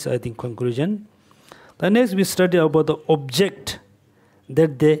 This, I think, conclusion. The next we study about the object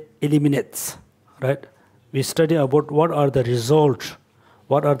that they eliminates, right? We study about what are the results,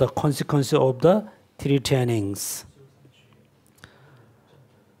 what are the consequences of the three trainings.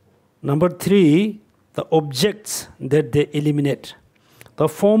 Number 3, the objects that they eliminate. The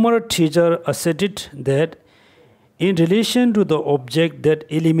former teacher asserted that in relation to the object that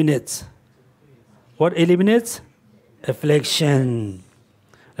eliminates, what eliminates? Affliction.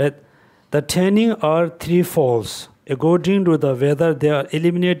 Right? The training are threefolds. According to the Veda, they are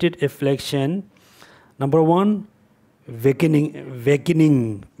eliminated affliction. Number 1, weakening,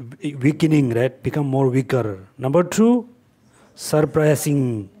 right? Become more weaker. Number 2,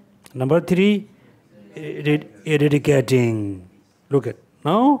 surprising. Number 3, eradicating. Look at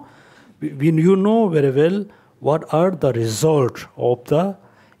now, you know very well what are the results of the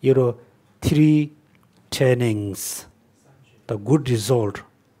three trainings. The good result.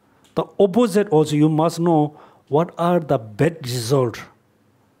 The opposite also you must know what are the bad results.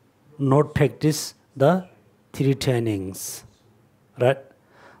 Not practice the three trainings, right?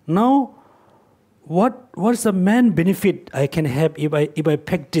 Now, what's the main benefit I can have if I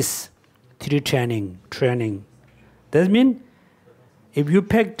practice three training? That means if you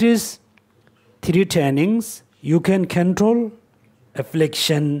practice three trainings, you can control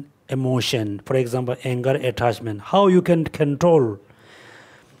affliction, emotion. For example, anger, attachment. How you can control?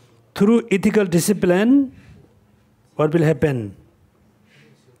 Through ethical discipline, what will happen?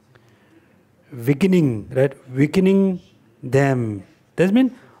 Weakening, right? Weakening them. That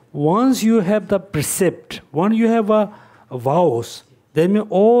means once you have the precept, once you have a vows, that means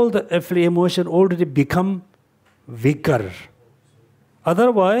all the emotion already become weaker.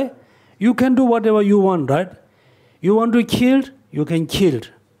 Otherwise, you can do whatever you want, right? You want to kill, you can kill,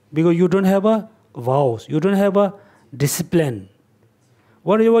 because you don't have a vows, you don't have a discipline.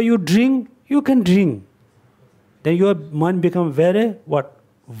 Whatever you drink, you can drink. Then your mind become very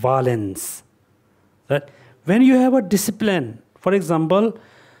violence. Right? When you have a discipline, for example,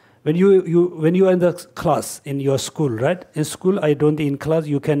 when you are in the class in your school, right? In school, I don't think in class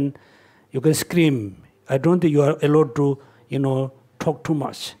you can scream. I don't think you are allowed to talk too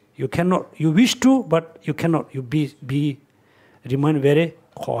much. You cannot. You wish to, but you cannot. You remain very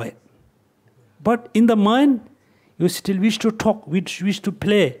quiet. But in the mind, you still wish to talk, wish to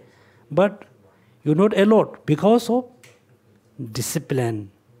play, but you're not allowed because of discipline,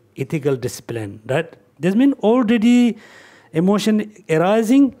 ethical discipline, right? This means already emotion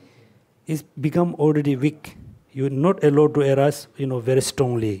arising is become already weak. You're not allowed to arise, very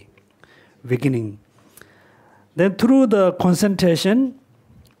strongly, weakening. Then through the concentration,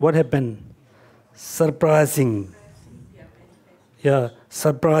 what happened? Surprising. yeah,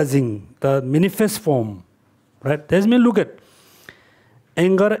 surprising, the manifest form, right? That means look at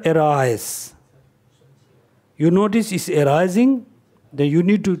anger arise. You notice it's arising, then you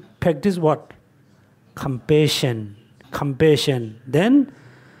need to practice what? Compassion. Compassion. Then,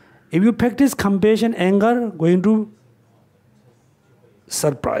 if you practice compassion, anger going to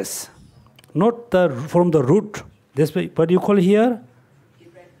surprise. Not from the root. That's what you call here?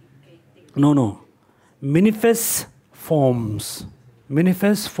 No. Manifest forms.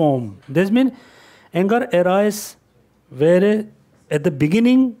 Manifest form. That means anger arises where at the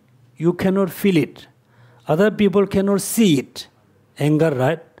beginning you cannot feel it. Other people cannot see it. Anger,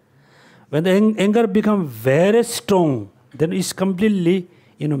 right? When the anger becomes very strong, then it's completely,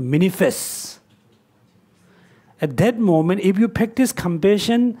 manifests. At that moment, if you practice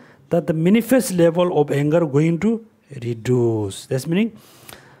compassion, that the manifest level of anger going to reduce. That's meaning,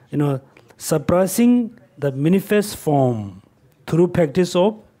 suppressing the manifest form through practice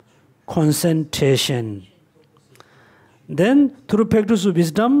of concentration. Then, through practice of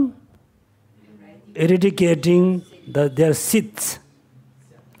wisdom, eradicating their seeds.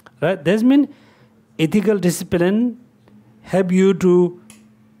 Right? That means ethical discipline help you to,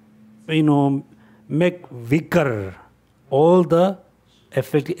 make weaker all the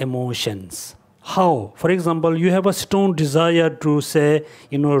affected emotions. How? For example, you have a strong desire to say,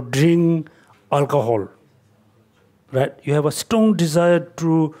 drink alcohol. Right? You have a strong desire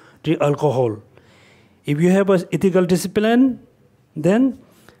to drink alcohol. If you have an ethical discipline, then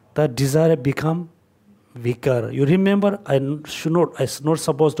the desire become weaker. You remember, I'm not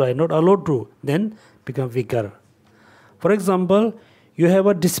supposed to, I'm not allowed to, then become weaker. For example, you have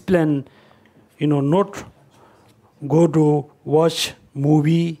a discipline, not go to watch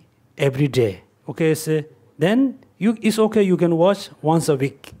movie every day. Okay, so then it's okay, you can watch once a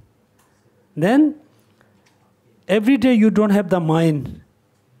week. Then every day you don't have the mind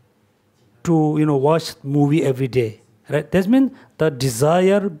to watch movie every day. Right? That means the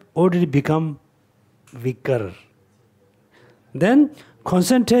desire already become weaker. Then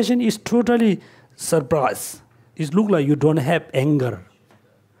concentration is totally surprised. It looks like you don't have anger.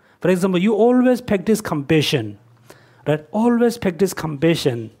 For example, you always practice compassion. Right? Always practice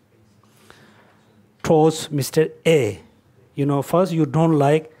compassion towards Mr. A. First you don't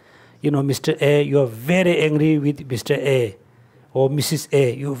like, Mr. A, you are very angry with Mr. A or Mrs.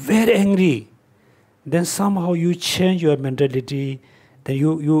 A. You're very angry. Then somehow you change your mentality. Then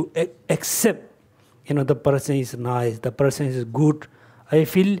you accept, the person is nice, the person is good. I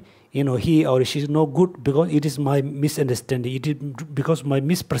feel, he or she is not good because it is my misunderstanding. It is because my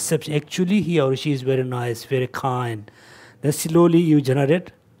misperception. Actually, he or she is very nice, very kind. Then slowly you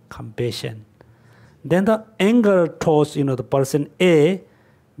generate compassion. Then the anger towards, the person A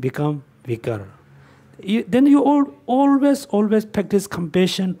become weaker. Then you always practice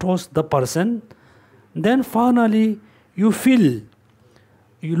compassion towards the person. Then finally, you feel,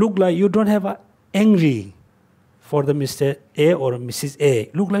 you look like you don't have angry for the Mr. A or Mrs. A.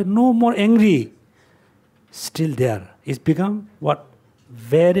 Look like no more angry. Still there. It's become what?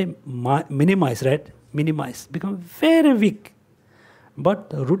 Very minimized, right? Minimized. Become very weak. But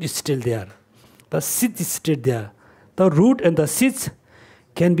the root is still there. The seed is still there. The root and the seeds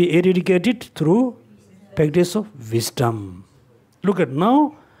can be eradicated through practice of wisdom. Look at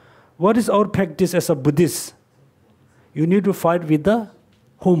now, what is our practice as a Buddhist? You need to fight with the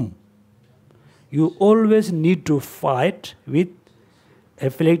whom? You always need to fight with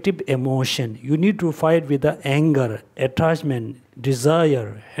afflictive emotion. You need to fight with the anger, attachment,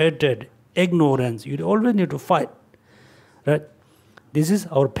 desire, hatred, ignorance. You always need to fight. Right? This is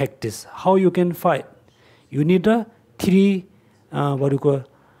our practice. How you can fight? You need three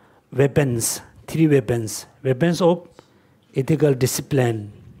weapons. Three weapons. Weapons of ethical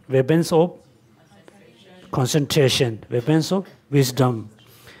discipline. Weapons of concentration. Weapons of wisdom.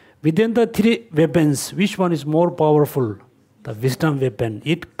 Within the three weapons, which one is more powerful? The wisdom weapon.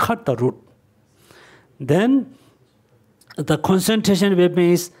 It cut the root. Then the concentration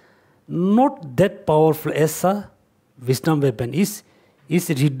weapon is not that powerful as a wisdom weapon. Is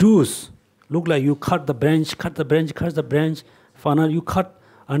reduced. Look like you cut the branch. Finally you cut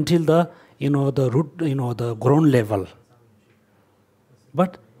until the the root, the ground level.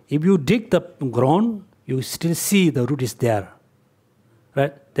 But if you dig the ground, you still see the root is there.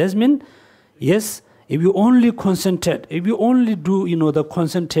 Right? That means, yes, if you only concentrate, if you only do, the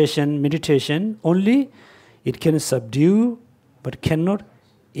concentration, meditation, only it can subdue, but cannot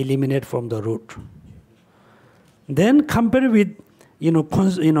eliminate from the root. Then compare with,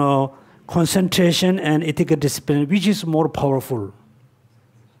 concentration and ethical discipline, which is more powerful?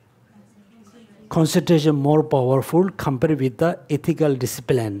 concentration more powerful compared with the ethical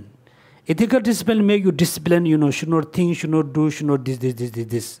discipline. Ethical discipline make you discipline, should not think, should not do, should not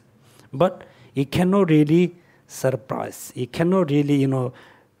this. But it cannot really surprise. It cannot really,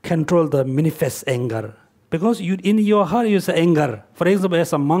 control the manifest anger. Because in your heart you say anger. For example,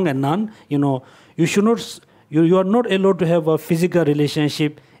 as a monk and nun, you should not, you are not allowed to have a physical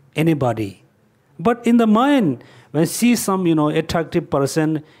relationship anybody. But in the mind, when you see some, attractive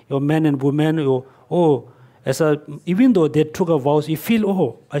person, your man and woman, even though they took a vows, you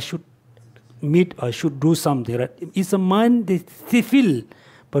feel, I should meet, I should do something. Right? It's a mind they feel,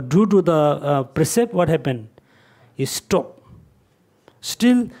 but due to the precept, what happened? You stop.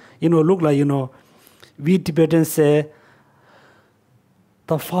 Still, look like, we Tibetans say,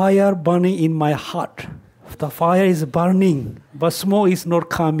 the fire burning in my heart. The fire is burning, but smoke is not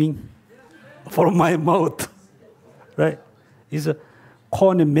coming from my mouth. Right? It's a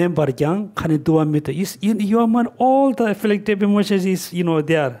member young, in your mind, all the afflictive emotions is,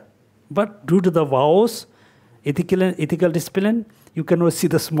 there. But due to the vows, ethical discipline, you cannot see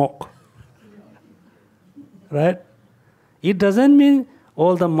the smoke. Right? It doesn't mean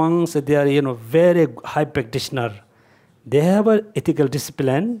all the monks, they are, very high practitioner. They have an ethical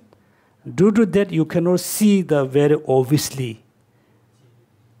discipline. Due to that, you cannot see the very obviously.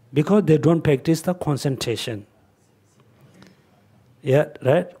 Because they don't practice the concentration. Yeah,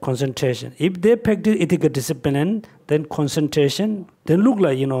 right? Concentration. If they practice ethical discipline, then concentration, then look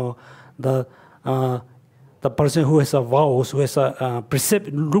like, the person who has a vows, who has a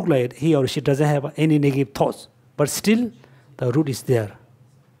precept, look like he or she doesn't have any negative thoughts. But still, the root is there.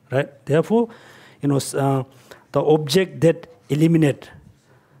 Right? Therefore, the object that eliminate.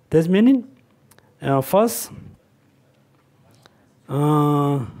 That's meaning, first,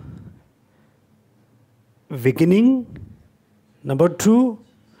 beginning. Number two,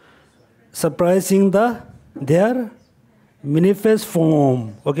 surprising their manifest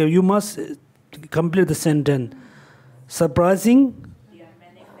form. Okay, you must complete the sentence. Surprising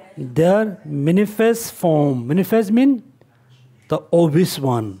their manifest form. Manifest means the obvious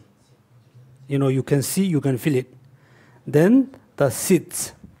one. You can see, you can feel it. Then the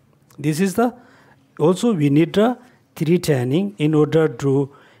sits. This is also we need the three training in order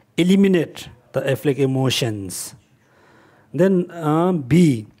to eliminate the afflict emotions. Then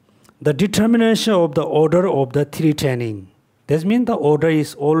B, the determination of the order of the three training. That means the order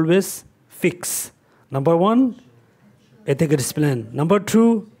is always fixed. Number one, ethical discipline. Number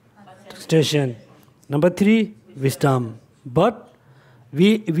two, station. Number three, wisdom. But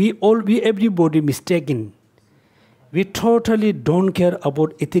everybody mistaken. We totally don't care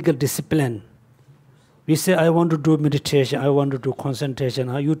about ethical discipline. We say, I want to do meditation, I want to do concentration.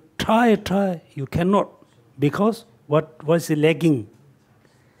 You try, you cannot. Because what was lacking?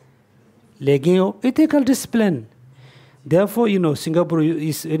 Lacking of ethical discipline. Therefore, Singapore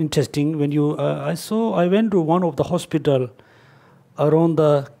is interesting. When I went to one of the hospital around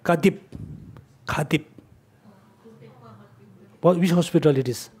the Khatib. Which hospital it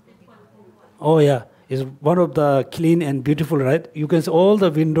is? Oh yeah, it's one of the clean and beautiful, right? You can see all the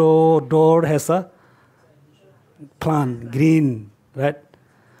window, door has a plant, green, right?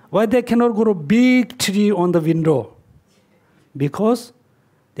 Why they cannot grow big tree on the window? Because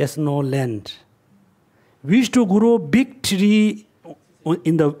there's no land. Wish to grow big tree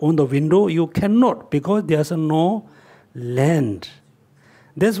on the window, you cannot because there's no land.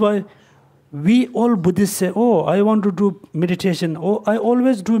 That's why we all Buddhists say, I want to do meditation. I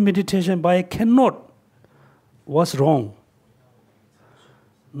always do meditation, but I cannot. What's wrong?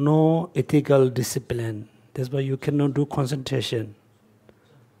 No ethical discipline. That's why you cannot do concentration.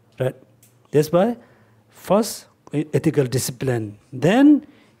 Right? That's why first ethical discipline. Then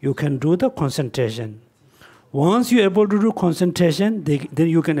you can do the concentration. Once you're able to do concentration, then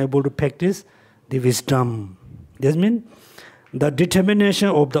you can able to practice the wisdom. That means the determination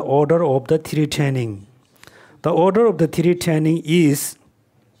of the order of the three training. The order of the three training is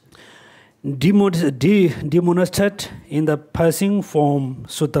demonstrated in the passing form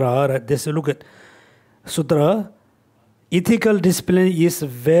sutra. Right? Let's look at sutra. Ethical discipline is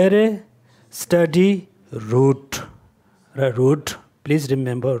very steady root. Right? Root. Please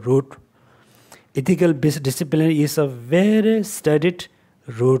remember root. Ethical discipline is a very steady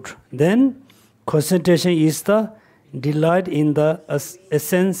root. Then concentration is the delight in the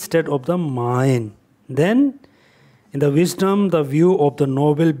essence state of the mind. Then in the wisdom, the view of the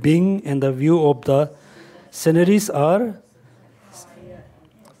noble being and the view of the sceneries are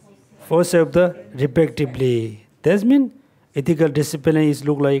force of the respectively. That means ethical discipline is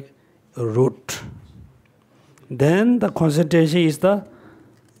look like a root. Then the concentration is the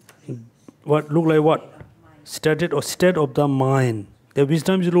What look like what? State of the mind. The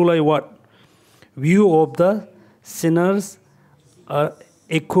wisdom look like what? View of the sinners are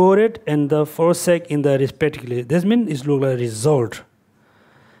accurate and the forsake in the respectively. This means it look like result.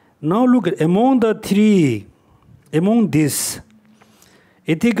 Now look at among this,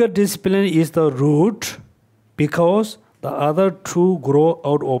 ethical discipline is the root because the other two grow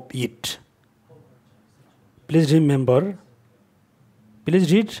out of it. Please remember.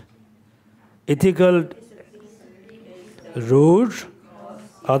 Please read. Ethical root,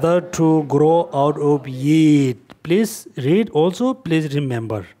 other two grow out of it. Please read also, please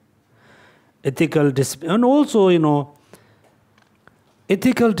remember. Ethical discipline. And also,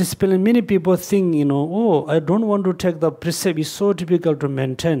 ethical discipline, many people think, oh, I don't want to take the precept, it's so difficult to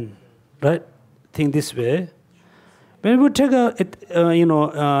maintain. Right? Think this way. When you take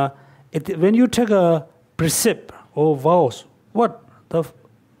when you take a precept or vows, what?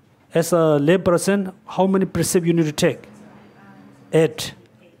 As a lay person, how many precepts you need to take? 8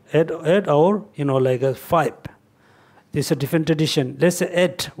 or, like 5. This is a different tradition. Let's say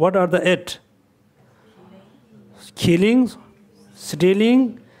 8. What are the 8? Killing,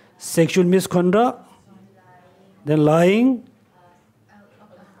 stealing, sexual misconduct, then lying,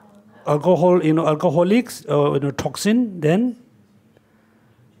 alcohol, alcoholics, toxin, then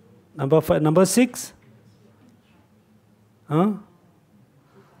number 6. Huh?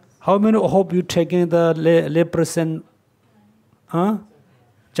 How many hope you taking the lay person? Huh?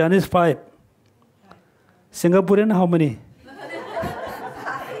 Chinese 5. Singaporean how many?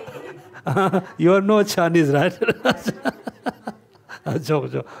 You are no Chinese, right?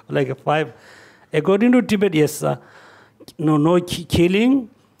 Joke. Like 5. According to Tibet, yes. No killing,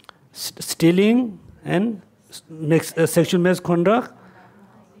 stealing, and sexual misconduct,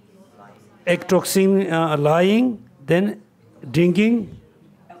 toxin, lying, then drinking,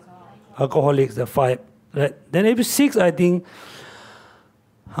 alcoholics, the 5. Right? Then every 6, I think,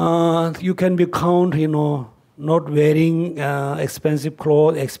 you can be count, not wearing expensive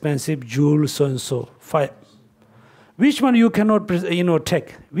clothes, expensive jewels, so and so. 5. Which one you cannot,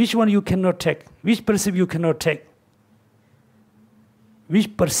 take? Which one you cannot take? Which precept you cannot take?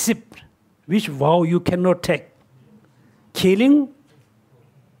 Which precept, which vow you cannot take? Killing?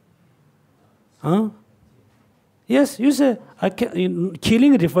 Huh? Yes, you say,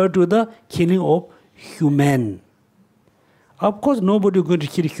 killing refers to the killing of human. Of course, nobody is going to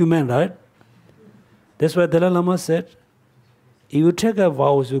kill human, right? That's why Dalai Lama said, if you take a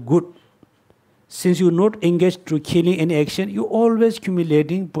vow, you're good. Since you're not engaged to killing any action, you're always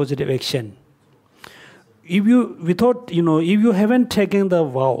accumulating positive action. If you haven't taken the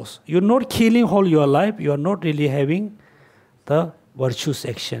vows, you're not killing all your life, you are not really having the virtuous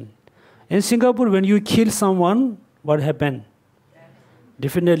action. In Singapore, when you kill someone, what happened?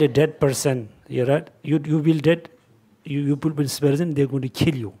 Definitely dead person. You're right. You will dead. You put this person, they're going to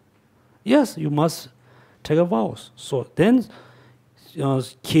kill you. Yes, you must take a vows. So then,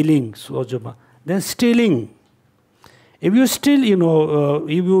 killing. Then stealing. If you steal,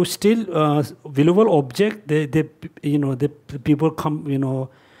 valuable object, the people come,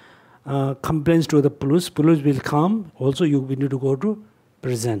 complains to the police. Police will come. Also, you will need to go to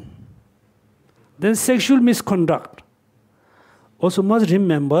prison. Then sexual misconduct. Also must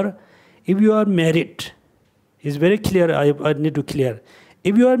remember, if you are married, it's very clear, I need to clear.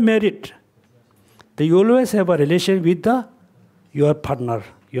 If you are married, then you always have a relation with your partner,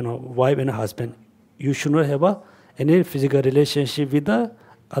 wife and husband. You should not have any physical relationship with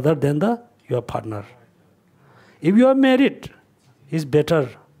other than your partner. If you are married, it's better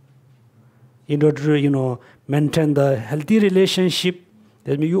in order to maintain the healthy relationship.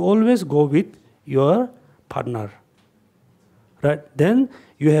 That means you always go with your partner, right? Then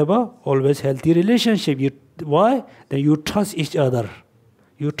you have always healthy relationship. Why? Then you trust each other.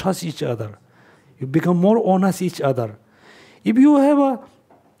 You trust each other. You become more honest each other. If you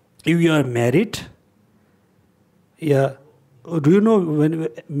are married, yeah. Do you know when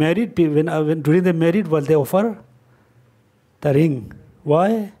married people, when during the married, what they offer? The ring.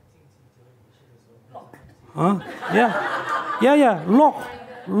 Why? Huh? Yeah.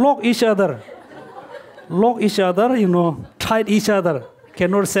 Lock each other. Lock each other, tied each other.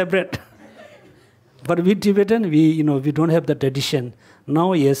 Cannot separate. But we Tibetan, we don't have the tradition.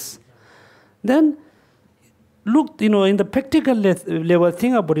 Now, yes. Then, look, in the practical level,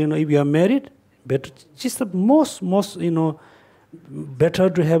 think about, if you are married, but just the most, better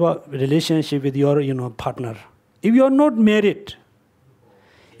to have a relationship with your, partner. If you are not married,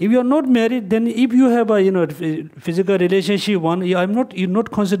 then if you have a, physical relationship, you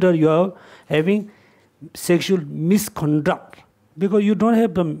not consider you are having sexual misconduct. because you don't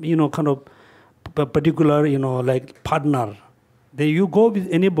have kind of particular like partner. Then you go with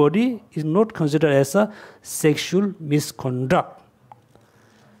anybody is not considered as a sexual misconduct.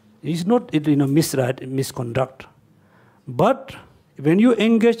 It's not misconduct. But when you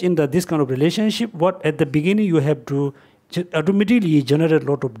engage in this kind of relationship, what at the beginning you have to automatically generate a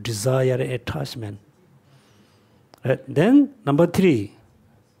lot of desire and attachment. Right? Then number 3,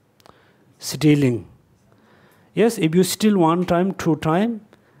 stealing. Yes, if you steal 1 time, 2 time,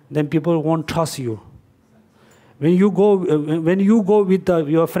 then people won't trust you. When you go with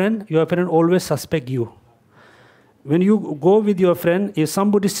your friend always suspect you. When you go with your friend, if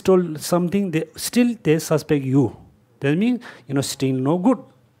somebody stole something, they suspect you. That means steal no good.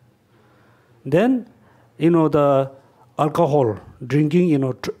 Then the alcohol,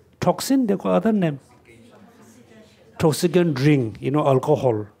 drinking, toxin, they call other name. Toxicant drink,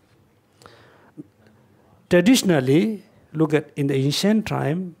 alcohol. Traditionally, look at in the ancient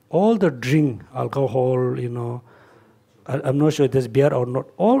time, all the drink, alcohol, I'm not sure if there's beer or not.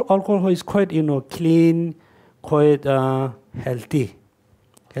 All alcohol is quite, clean, quite healthy.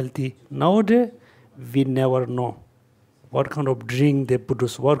 Nowadays, we never know what kind of drink they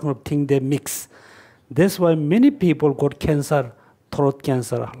produce, what kind of thing they mix. That's why many people got cancer, throat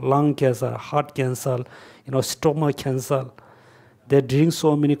cancer, lung cancer, heart cancer, stomach cancer. They drink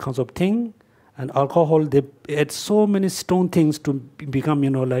so many kinds of things, and alcohol, they add so many strong things to become,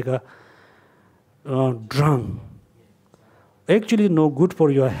 like a drunk. Actually, no good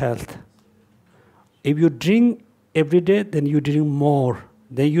for your health. If you drink every day, then you drink more.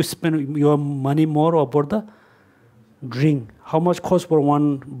 Then you spend your money more about the drink. How much cost for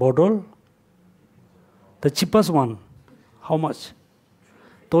 1 bottle? The cheapest one, how much?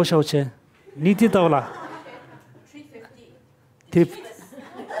 Tosha Niti Tawla. 350.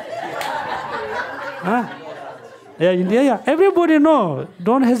 Huh? Yeah. Everybody know.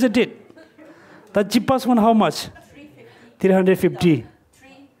 Don't hesitate. The cheapest one, how much? 350.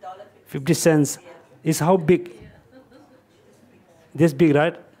 50 cents. Is how big? This big,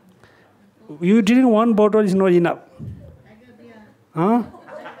 right? You drink 1 bottle is not enough. Huh?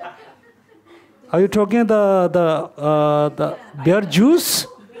 Are you talking the beer juice?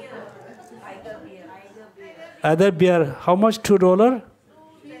 Other beer. How much? $2?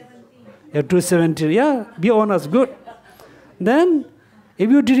 Yeah, $2.70. Yeah, be honest. Good. Then, if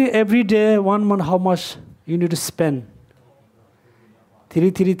you drink every day, 1 month, how much you need to spend? 3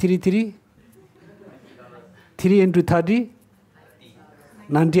 into 30? $90,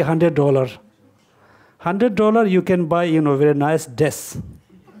 $100. $100 you can buy, very nice dress.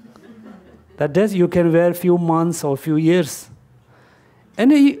 That dress you can wear few months or few years.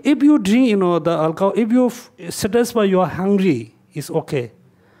 And if you drink, the alcohol, if you satisfy you are hungry, it's okay.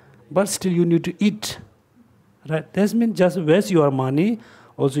 But still you need to eat. Right? That means just waste your money.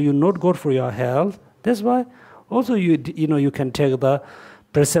 Also, you're not good for your health. That's why also you can take the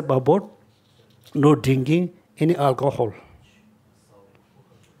precept about not drinking any alcohol.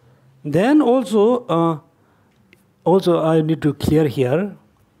 Then also I need to clear here.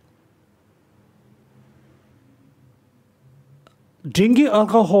 Drinking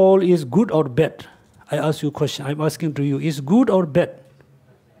alcohol is good or bad? I ask you a question. I'm asking to you. Is good or bad?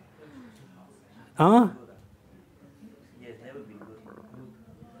 Huh?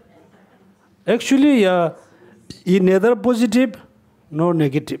 Actually, is neither positive nor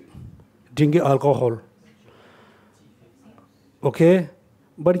negative. Drinking alcohol. Okay?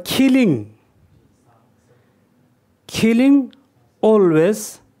 But killing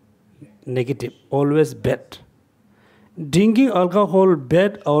always negative, always bad. Drinking alcohol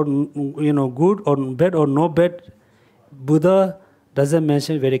bad or good or bad or no bad, Buddha doesn't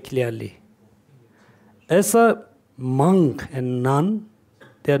mention very clearly. As a monk and nun,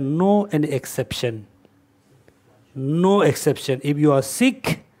 there are no any exception. No exception. If you are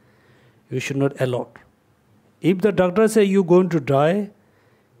sick, you should not allow. If the doctor says you're going to die,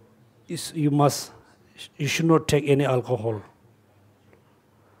 you should not take any alcohol.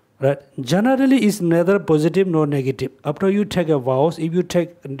 Right? Generally, it's neither positive nor negative. After you take a vows, if you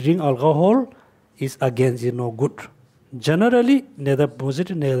drink alcohol, it's against good. Generally, neither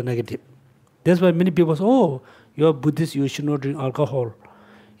positive nor negative. That's why many people say, "Oh, you are Buddhist, you should not drink alcohol."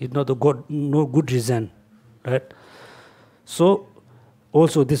 It's not no good reason, right? So,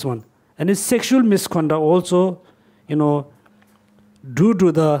 also this one, and it's sexual misconduct also, due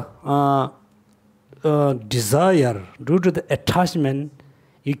to the desire, due to the attachment,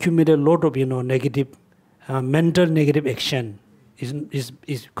 you commit a lot of negative, mental negative action. Is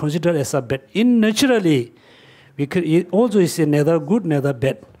considered as a bad. Naturally, it also is neither good neither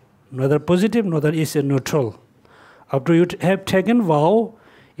bad, neither positive neither is a neutral. After you have taken vow,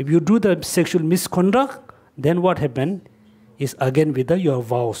 if you do the sexual misconduct, then what happens is again with your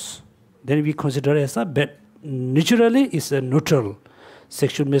vows. Then we consider as a bad. Naturally, it's a neutral.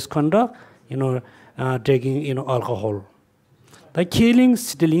 Sexual misconduct, taking alcohol. The killing,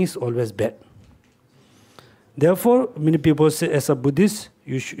 stealing is always bad. Therefore, many people say, as a Buddhist,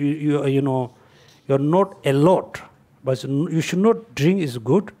 you're not allowed, but you should not drink is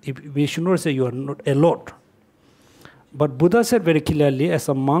good. We should not say you are not allowed. But Buddha said very clearly, as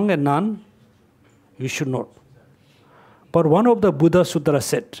a monk and nun, you should not. But one of the Buddha Sutra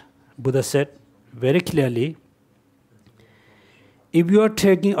said, Buddha said very clearly, if you are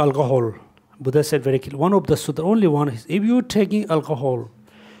taking alcohol, Buddha said very clearly, one of the Sutra, only one is, if you are taking alcohol,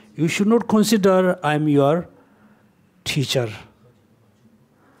 you should not consider I am your teacher.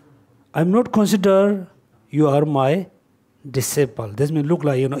 I am not consider you are my disciple. This means look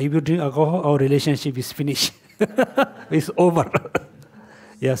like, if you drink alcohol, our relationship is finished. It's over.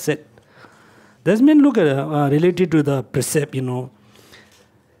 Yeah, said. That means look at related to the precept,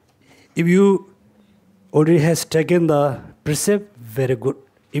 If you already has taken the precept, very good.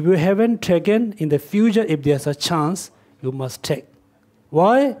 If you haven't taken, in the future, if there's a chance, you must take.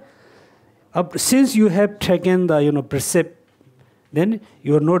 Why? Since you have taken the precept, then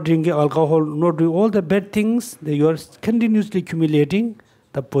you are not drinking alcohol, not doing all the bad things, then you are continuously accumulating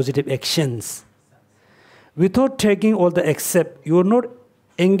the positive actions. Without taking all the accept, you are not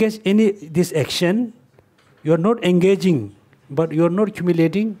engaged in this action, you are not engaging, but you are not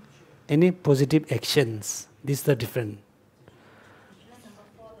accumulating any positive actions. This is the difference.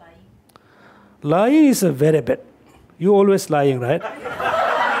 Lying is a very bad. You always lying, right?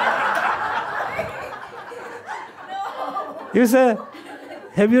 You say,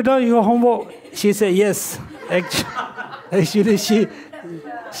 have you done your homework? She said, yes. Actually, she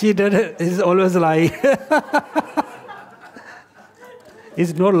did it. Is always lying.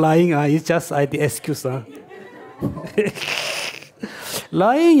 It's not lying, it's just the excuse.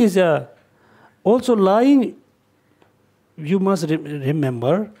 Lying is also lying, you must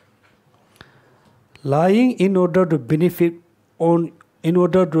remember, lying in order to benefit in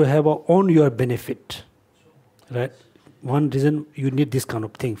order to have on your benefit. Right? One reason you need this kind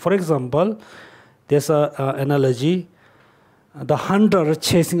of thing. For example, there's an analogy, the hunter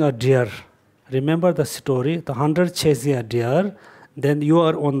chasing a deer. Remember the story? The hunter chasing a deer, then you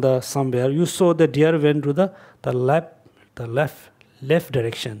are on the somewhere, you saw the deer went to the left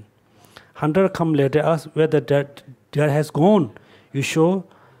direction. Hunter come later, ask where the deer has gone. You show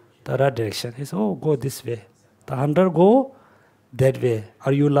the right direction. He says, oh, go this way. The hunter go that way.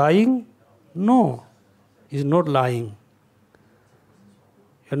 Are you lying? No, he's not lying.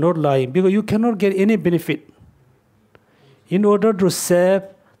 You're not lying because you cannot get any benefit. In order to save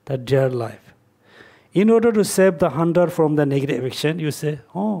the deer life, in order to save the hunter from the negative action, you say,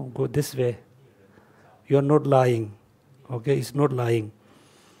 oh, go this way. You are not lying. Okay, it's not lying.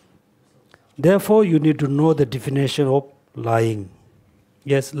 Therefore, you need to know the definition of lying.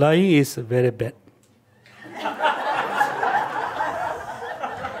 Yes, lying is very bad.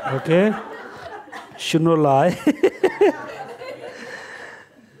 Okay? Should not lie.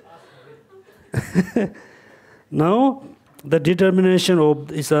 Now, the determination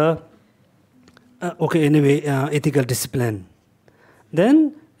of is ethical discipline.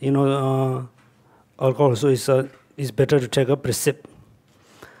 Then, also is better to take a precept.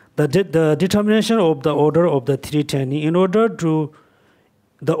 The determination of the order of the three training, in order to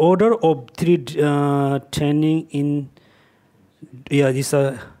the order of three training in, these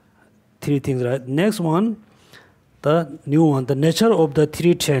are three things, right? Next one, the new one, the nature of the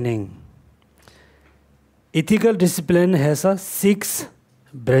three training. Ethical discipline has 6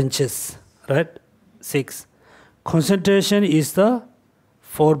 branches, right? 6. Concentration is the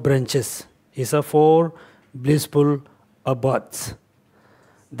 4 branches. It's 4 blissful abodes.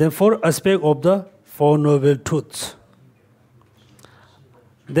 Then 4 aspects of the 4 noble truths.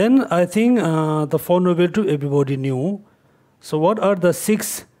 Then I think the 4 noble truths everybody knew. So what are the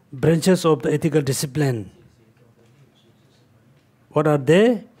 6 branches of the ethical discipline? What are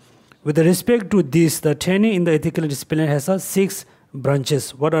they? With respect to this, the training in the ethical discipline has 6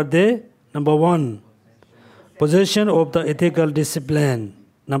 branches. What are they? Number 1, possession of the ethical discipline.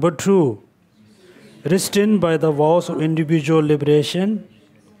 Number 2, restrained by the vows of individual liberation.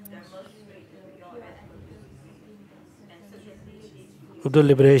 Of the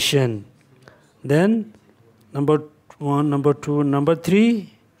liberation. Then, number 1, number 2, number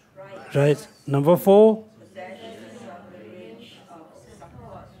 3, right? Number 4,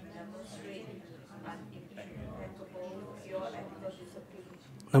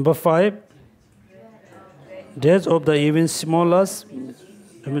 number 5, Days of the even smallest.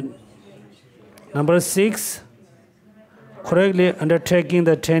 Number 6, correctly undertaking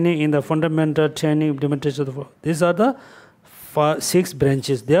the training in the fundamental training implementation of the. These are the 6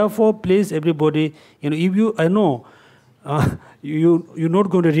 branches. Therefore, please everybody, if you, I know, you're not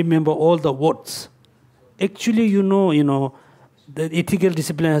going to remember all the words. Actually, the ethical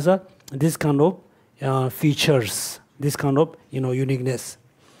discipline has this kind of features, this kind of uniqueness.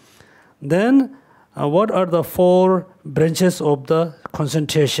 Then, what are the 4 branches of the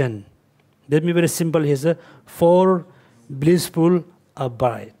concentration? Let me be very simple here. 4 blissful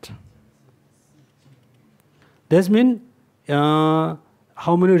abide. That means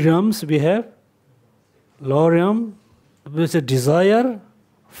how many realms we have? Lower realm, which is desire,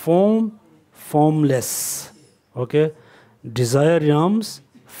 form, formless. Okay, desire realms,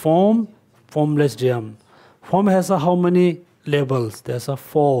 form, formless realm. Form has how many levels? There's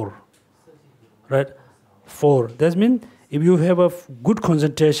 4, right? 4. That means if you have a good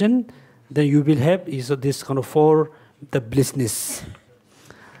concentration, then you will have this kind of 4, the blissness.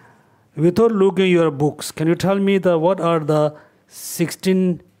 Without looking at your books, can you tell me what are the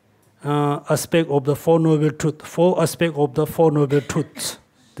 16 aspects of the 4 noble truths? 4 aspects of the 4 noble truths.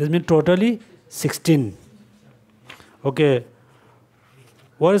 That means totally 16. Okay.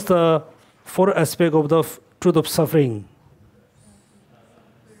 What is the 4 aspects of the truth of suffering?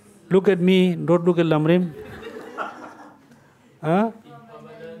 Look at me, don't look at Lamrim. Huh?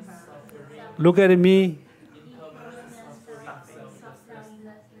 Look at me.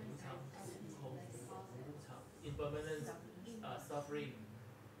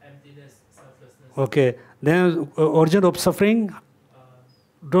 Okay, then origin of suffering.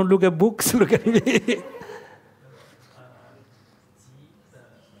 Don't look at books, look at me.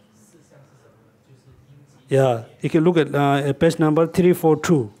 Yeah, you can look at page number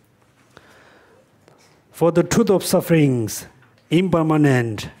 342. For the truth of sufferings,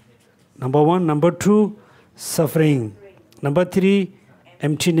 impermanent. Number 1, number 2, suffering. Number 3,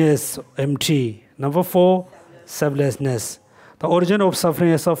 emptiness, empty. Number 4, selflessness. The origin of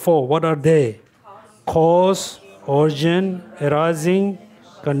suffering is 4. What are they? Cause, origin, arising,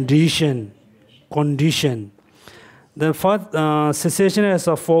 condition. The first cessation has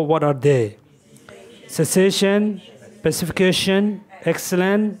 4. What are they? Cessation, pacification,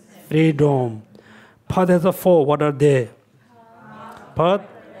 excellence, freedom. Path has 4. What are they? Path,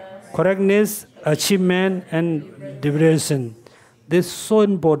 correctness, achievement, and liberation. This is so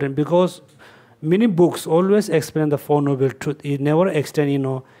important because many books always explain the 4 noble truths. It never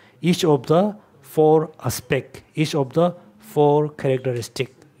extend, each of the 4 aspects, each of the 4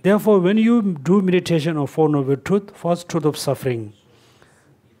 characteristics. Therefore, when you do meditation on 4 noble truths, first truth of suffering.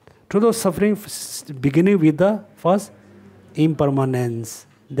 Truth of suffering beginning with the first impermanence,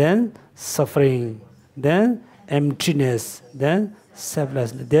 then suffering, then emptiness, then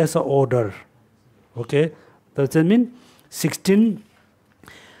selflessness. There's an order. Okay? Does that mean 16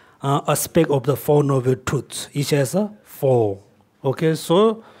 aspects of the 4 noble truths? Each has 4. Okay,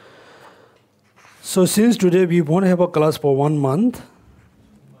 so since today we won't have a class for 1 month.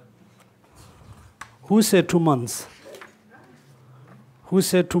 Who said 2 months? Who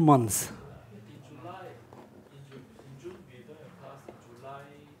said 2 months?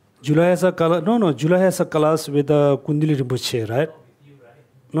 July has a class. No. July has a class with Kundili Rinpoche, right?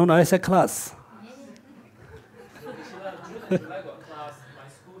 No, I said class.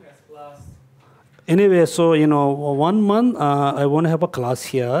 Anyway, so 1 month I won't have a class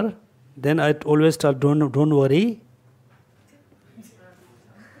here. Then I always tell, don't worry.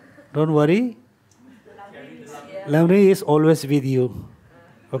 Don't worry. Lamrim is always with you.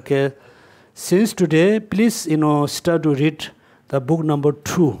 Okay. Since today, please start to read the book number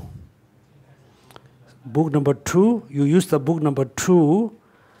 2. Book number 2. You use the book number 2.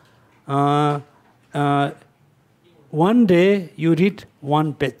 One day you read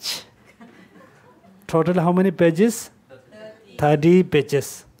 1 page. Total how many pages? 30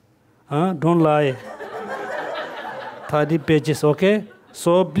 pages. Don't lie. 30 pages, okay?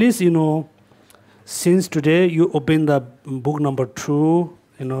 So please, since today you open the book number 2,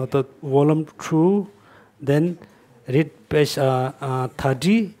 the volume 2, then read page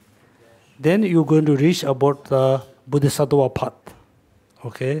 30, then you're going to reach about the Bodhisattva path.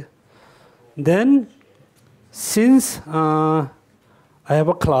 Okay? Then, since I have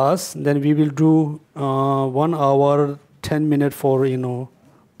a class, then we will do 1 hour, 10 minutes for,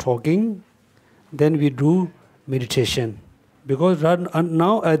 talking. Then we do meditation. Because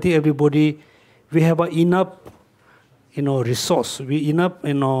now I think everybody, we have enough, resource, we enough,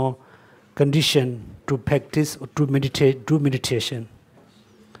 condition to practice, to meditate, do meditation.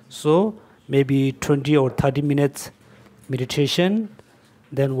 So, maybe 20 or 30 minutes meditation,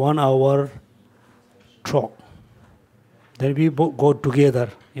 then 1 hour talk. Then we go together,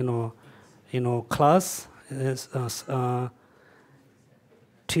 class,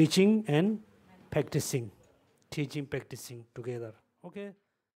 teaching and practicing. Teaching, practicing together. Okay?